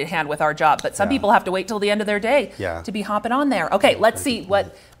goes hand in hand with our job. But some people have to wait till the end of their day to be hopping on there. Okay, let's see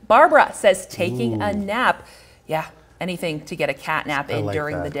what Barbara says. Taking a nap. Yeah, anything to get a cat nap in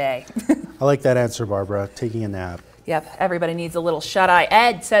during the day. I like that answer, Barbara. Taking a nap. Yep, everybody needs a little shut-eye.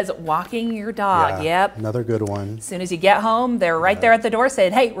 Ed says walking your dog. Yeah, yep. Another good one. As soon as you get home, they're right there at the door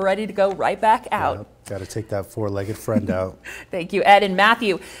saying, hey, we're ready to go right back out. Yep. Got to take that four-legged friend out. Thank you, Ed. And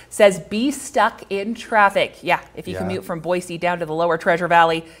Matthew says be stuck in traffic. Yeah, if you commute from Boise down to the lower Treasure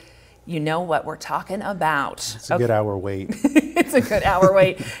Valley, you know what we're talking about. It's a good hour wait. It's a good hour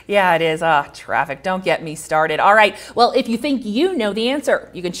wait. Yeah, it is. Traffic. Don't get me started. All right. Well, if you think you know the answer,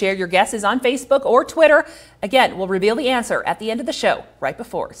 you can share your guesses on Facebook or Twitter. Again, we'll reveal the answer at the end of the show, right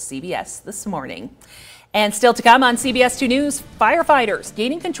before CBS This Morning. And still to come on CBS 2 News, firefighters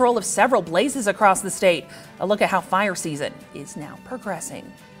gaining control of several blazes across the state. A look at how fire season is now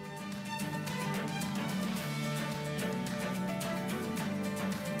progressing.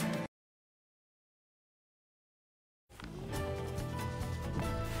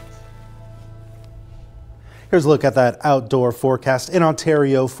 Here's a look at that outdoor forecast in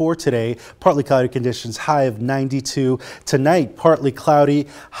Ontario for today. Partly cloudy conditions, high of 92. Tonight, partly cloudy,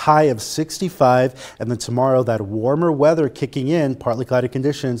 high of 65. And then tomorrow, that warmer weather kicking in, partly cloudy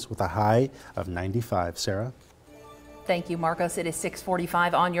conditions with a high of 95. Sarah? Thank you, Marcos. It is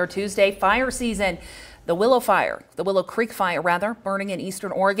 6:45 on your Tuesday. Fire season. The Willow Creek fire, burning in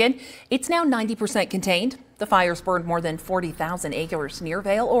eastern Oregon. It's now 90% contained. The fires burned more than 40,000 acres near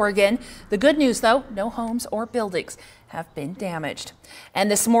Vail, Oregon. The good news, though, no homes or buildings have been damaged. And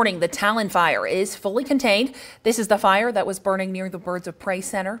this morning, the Talon fire is fully contained. This is the fire that was burning near the Birds of Prey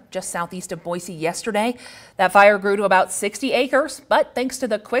Center just southeast of Boise yesterday. That fire grew to about 60 acres, but thanks to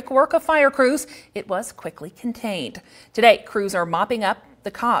the quick work of fire crews, it was quickly contained. Today, crews are mopping up. The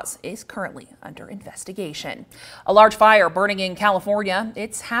cause is currently under investigation. A large fire burning in California.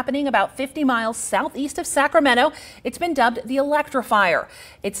 It's happening about 50 miles southeast of Sacramento. It's been dubbed the Electra Fire.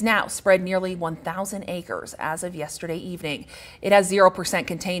 It's now spread nearly 1,000 acres as of yesterday evening. It has 0%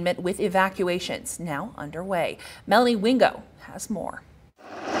 containment with evacuations now underway. Melanie Wingo has more.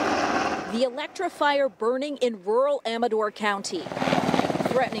 The Electra Fire burning in rural Amador County.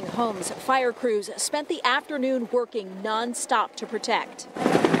 Threatening homes, fire crews spent the afternoon working non-stop to protect.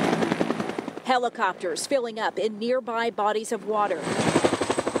 Helicopters filling up in nearby bodies of water.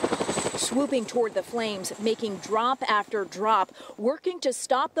 Swooping toward the flames, making drop after drop, working to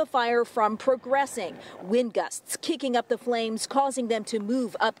stop the fire from progressing. Wind gusts kicking up the flames, causing them to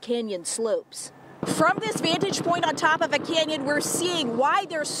move up canyon slopes. From this vantage point on top of a canyon, we're seeing why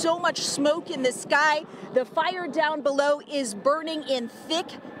there's so much smoke in the sky. The fire down below is burning in thick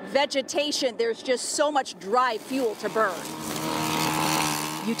vegetation. There's just so much dry fuel to burn.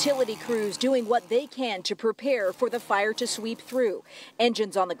 Utility crews doing what they can to prepare for the fire to sweep through.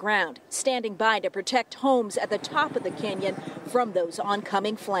 Engines on the ground, standing by to protect homes at the top of the canyon from those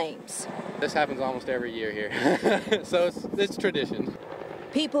oncoming flames. This happens almost every year here, so it's tradition.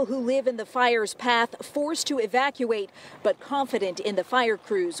 People who live in the fire's path forced to evacuate, but confident in the fire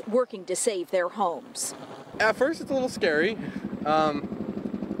crews working to save their homes. At first, it's a little scary,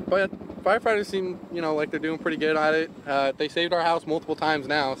 but firefighters seem, like they're doing pretty good at it. They saved our house multiple times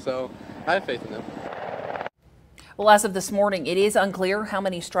now, so I have faith in them. Well, as of this morning, it is unclear how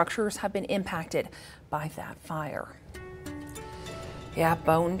many structures have been impacted by that fire. Yeah,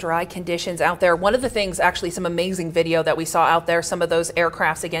 bone dry conditions out there. One of the things, actually, some amazing video that we saw out there, some of those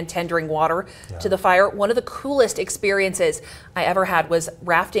aircrafts, again, tendering water to the fire. One of the coolest experiences I ever had was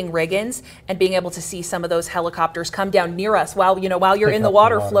rafting Riggins and being able to see some of those helicopters come down near us while you're in the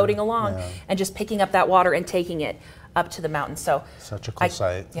water floating along and just picking up that water and taking it up to the mountain. So such a cool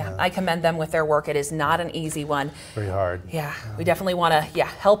sight. Yeah, I commend them with their work. It is not an easy one. Very hard. Yeah, we definitely want to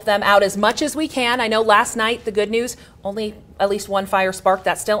help them out as much as we can. I know last night, the good news, only at least one fire spark.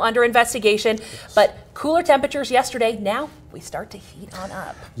 That's still under investigation. Yes. But cooler temperatures yesterday. Now we start to heat on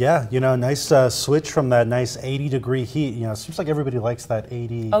up. Yeah, nice switch from that nice 80-degree heat. It seems like everybody likes that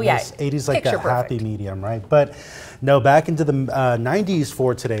 80. Oh yeah, nice 80's like that happy medium, right? But no, back into the 90s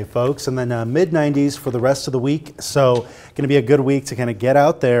for today, folks, and then mid-90s for the rest of the week. So going to be a good week to kind of get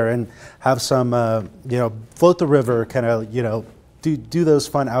out there and have some, float the river, kind of, do those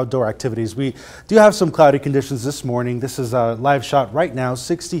fun outdoor activities. We do have some cloudy conditions this morning. This is a live shot right now,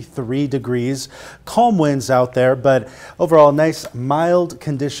 63 degrees, calm winds out there, but overall nice mild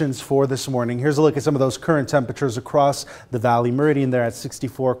conditions for this morning. Here's a look at some of those current temperatures across the valley. Meridian there at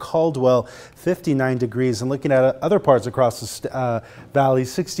 64, Caldwell 59 degrees, and looking at other parts across the valley,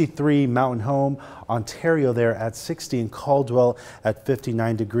 63 Mountain Home, Ontario there at 60, and Caldwell at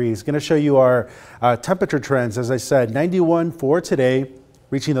 59 degrees. Going to show you our temperature trends. As I said, 91 for today,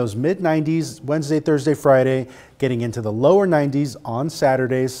 reaching those mid-90s Wednesday, Thursday, Friday, getting into the lower 90s on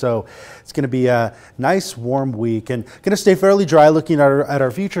Saturdays. So it's going to be a nice warm week and going to stay fairly dry. Looking at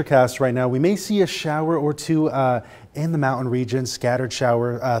our futurecast right now, we may see a shower or two in the mountain region, scattered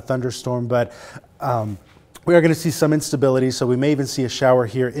shower, thunderstorm, but we are going to see some instability, so we may even see a shower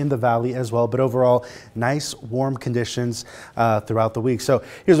here in the valley as well. But overall, nice warm conditions throughout the week. So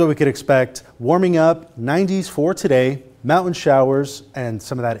here's what we could expect. Warming up, 90s for today. Mountain showers and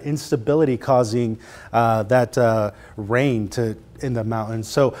some of that instability causing that rain in the mountains.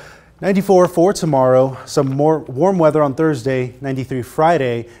 So 94 for tomorrow, some more warm weather on Thursday, 93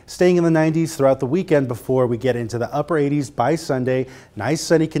 Friday, staying in the 90s throughout the weekend before we get into the upper 80s by Sunday. Nice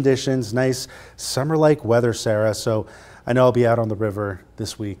sunny conditions, nice summer-like weather, Sarah. So I know I'll be out on the river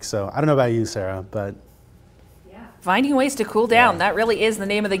this week. So I don't know about you, Sarah, but Finding ways to cool down. That really is the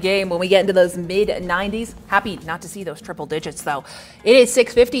name of the game when we get into those mid-90s. Happy not to see those triple digits, though. It is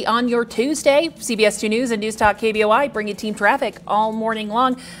 6:50 on your Tuesday. CBS 2 News and News Talk KBOI bring you team traffic all morning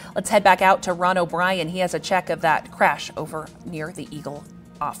long. Let's head back out to Ron O'Brien. He has a check of that crash over near the Eagle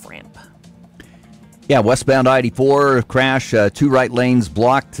off-ramp. Yeah, westbound I-84 crash, 2 right lanes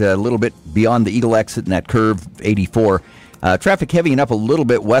blocked a little bit beyond the Eagle exit in that curve, 84. Traffic heavying up a little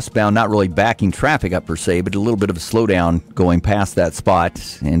bit westbound, not really backing traffic up per se, but a little bit of a slowdown going past that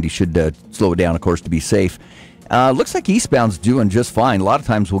spot, and you should slow it down, of course, to be safe. Looks like eastbound's doing just fine. A lot of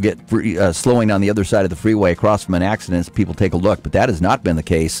times we'll get slowing on the other side of the freeway across from an accident as people take a look, but that has not been the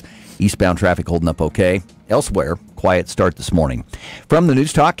case. Eastbound traffic holding up okay. Elsewhere, quiet start this morning. From the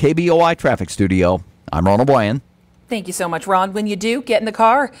News Talk KBOI Traffic Studio, I'm Ron O'Brien. Thank you so much, Ron. When you do get in the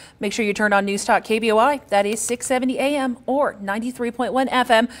car, make sure you turn on News Talk KBOI. That is 670 AM or 93.1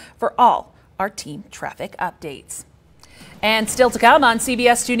 FM for all our team traffic updates. And still to come on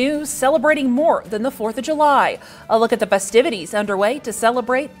CBS 2 News, celebrating more than the 4th of July. A look at the festivities underway to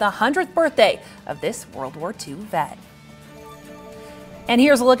celebrate the 100th birthday of this World War II vet. And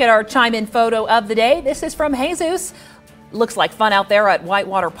here's a look at our chime-in photo of the day. This is from Jesus. Looks like fun out there at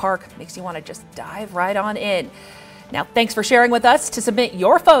Whitewater Park. Makes you want to just dive right on in. Now, thanks for sharing with us. To submit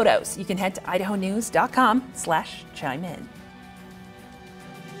your photos, you can head to idahonews.com/chime-in.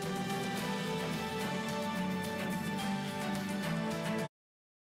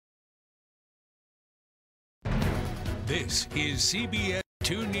 This is CBS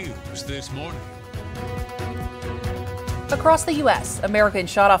 2 News this morning. Across the U.S., Americans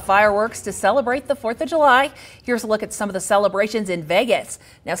shot off fireworks to celebrate the 4th of July. Here's a look at some of the celebrations in Vegas.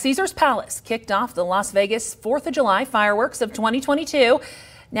 Now, Caesars Palace kicked off the Las Vegas 4th of July fireworks of 2022.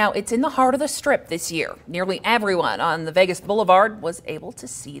 Now, it's in the heart of the Strip this year. Nearly everyone on the Vegas Boulevard was able to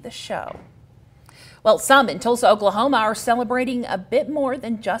see the show. Well, some in Tulsa, Oklahoma are celebrating a bit more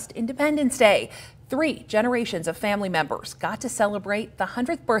than just Independence Day. 3 generations of family members got to celebrate the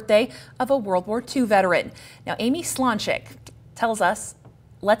 100th birthday of a World War II veteran. Now, Amy Slonchik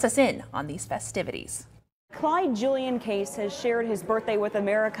lets us in on these festivities. Clyde Julian Case has shared his birthday with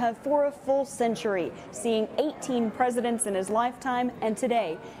America for a full century, seeing 18 presidents in his lifetime, and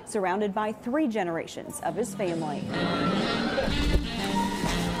today surrounded by 3 generations of his family.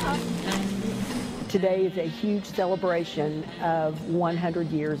 Today is a huge celebration of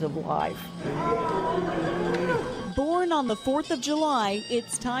 100 years of life. Born on the 4th of July,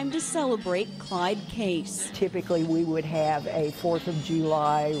 it's time to celebrate Clyde Case. Typically we would have a 4th of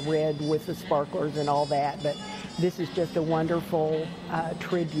July red with the sparklers and all that, but this is just a wonderful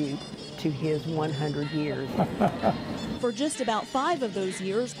tribute to his 100 years. For just about 5 of those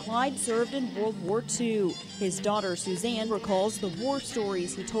years, Clyde served in World War II. His daughter, Suzanne, recalls the war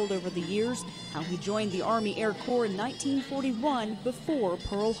stories he told over the years, how he joined the Army Air Corps in 1941 before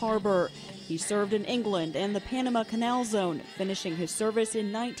Pearl Harbor. He served in England and the Panama Canal Zone, finishing his service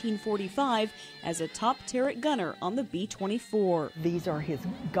in 1945 as a top turret gunner on the B-24. These are his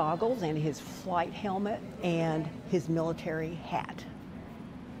goggles and his flight helmet and his military hat.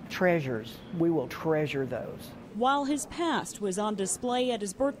 Treasures. We will treasure those. While his past was on display at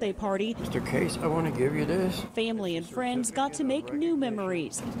his birthday party, Mr. Case, I want to give you this. Family and friends got to make new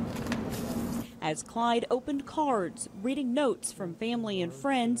memories. As Clyde opened cards, reading notes from family and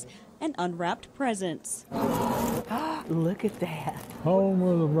friends, and unwrapped presents. Look at that. Home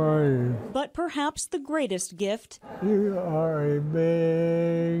of the brave. But perhaps the greatest gift You are a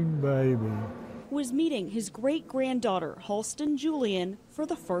big baby. was meeting his great-granddaughter, Halston Julian, for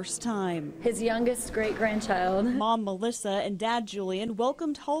the first time. His youngest great-grandchild. Mom Melissa and Dad Julian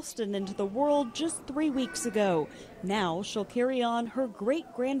welcomed Halston into the world just 3 weeks ago. Now she'll carry on her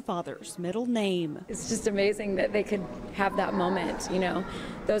great-grandfather's middle name. It's just amazing that they could have that moment, you know.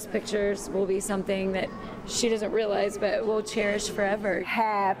 Those pictures will be something that she doesn't realize, but we'll cherish forever.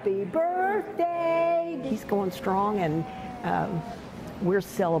 Happy birthday! He's going strong, and we're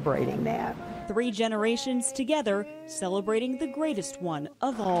celebrating that. 3 generations together, celebrating the greatest one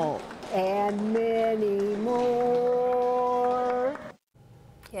of all. And many more.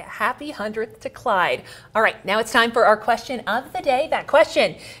 Yeah, happy 100th to Clyde. All right, now it's time for our question of the day. That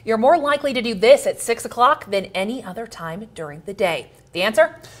question, you're more likely to do this at 6 o'clock than any other time during the day. The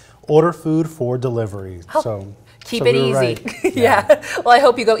answer? Order food for delivery. Oh, keep it easy. Right. Yeah. Well, I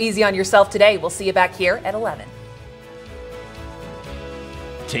hope you go easy on yourself today. We'll see you back here at 11.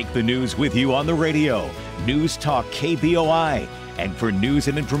 Take the news with you on the radio. News Talk KBOI. And for news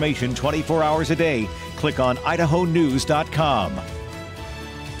and information 24 hours a day, click on idahonews.com.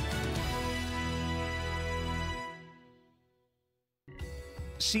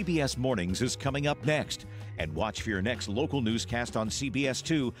 CBS Mornings is coming up next. And watch for your next local newscast on CBS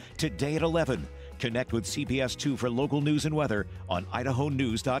 2 today at 11. Connect with CBS 2 for local news and weather on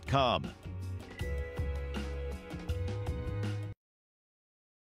idahonews.com.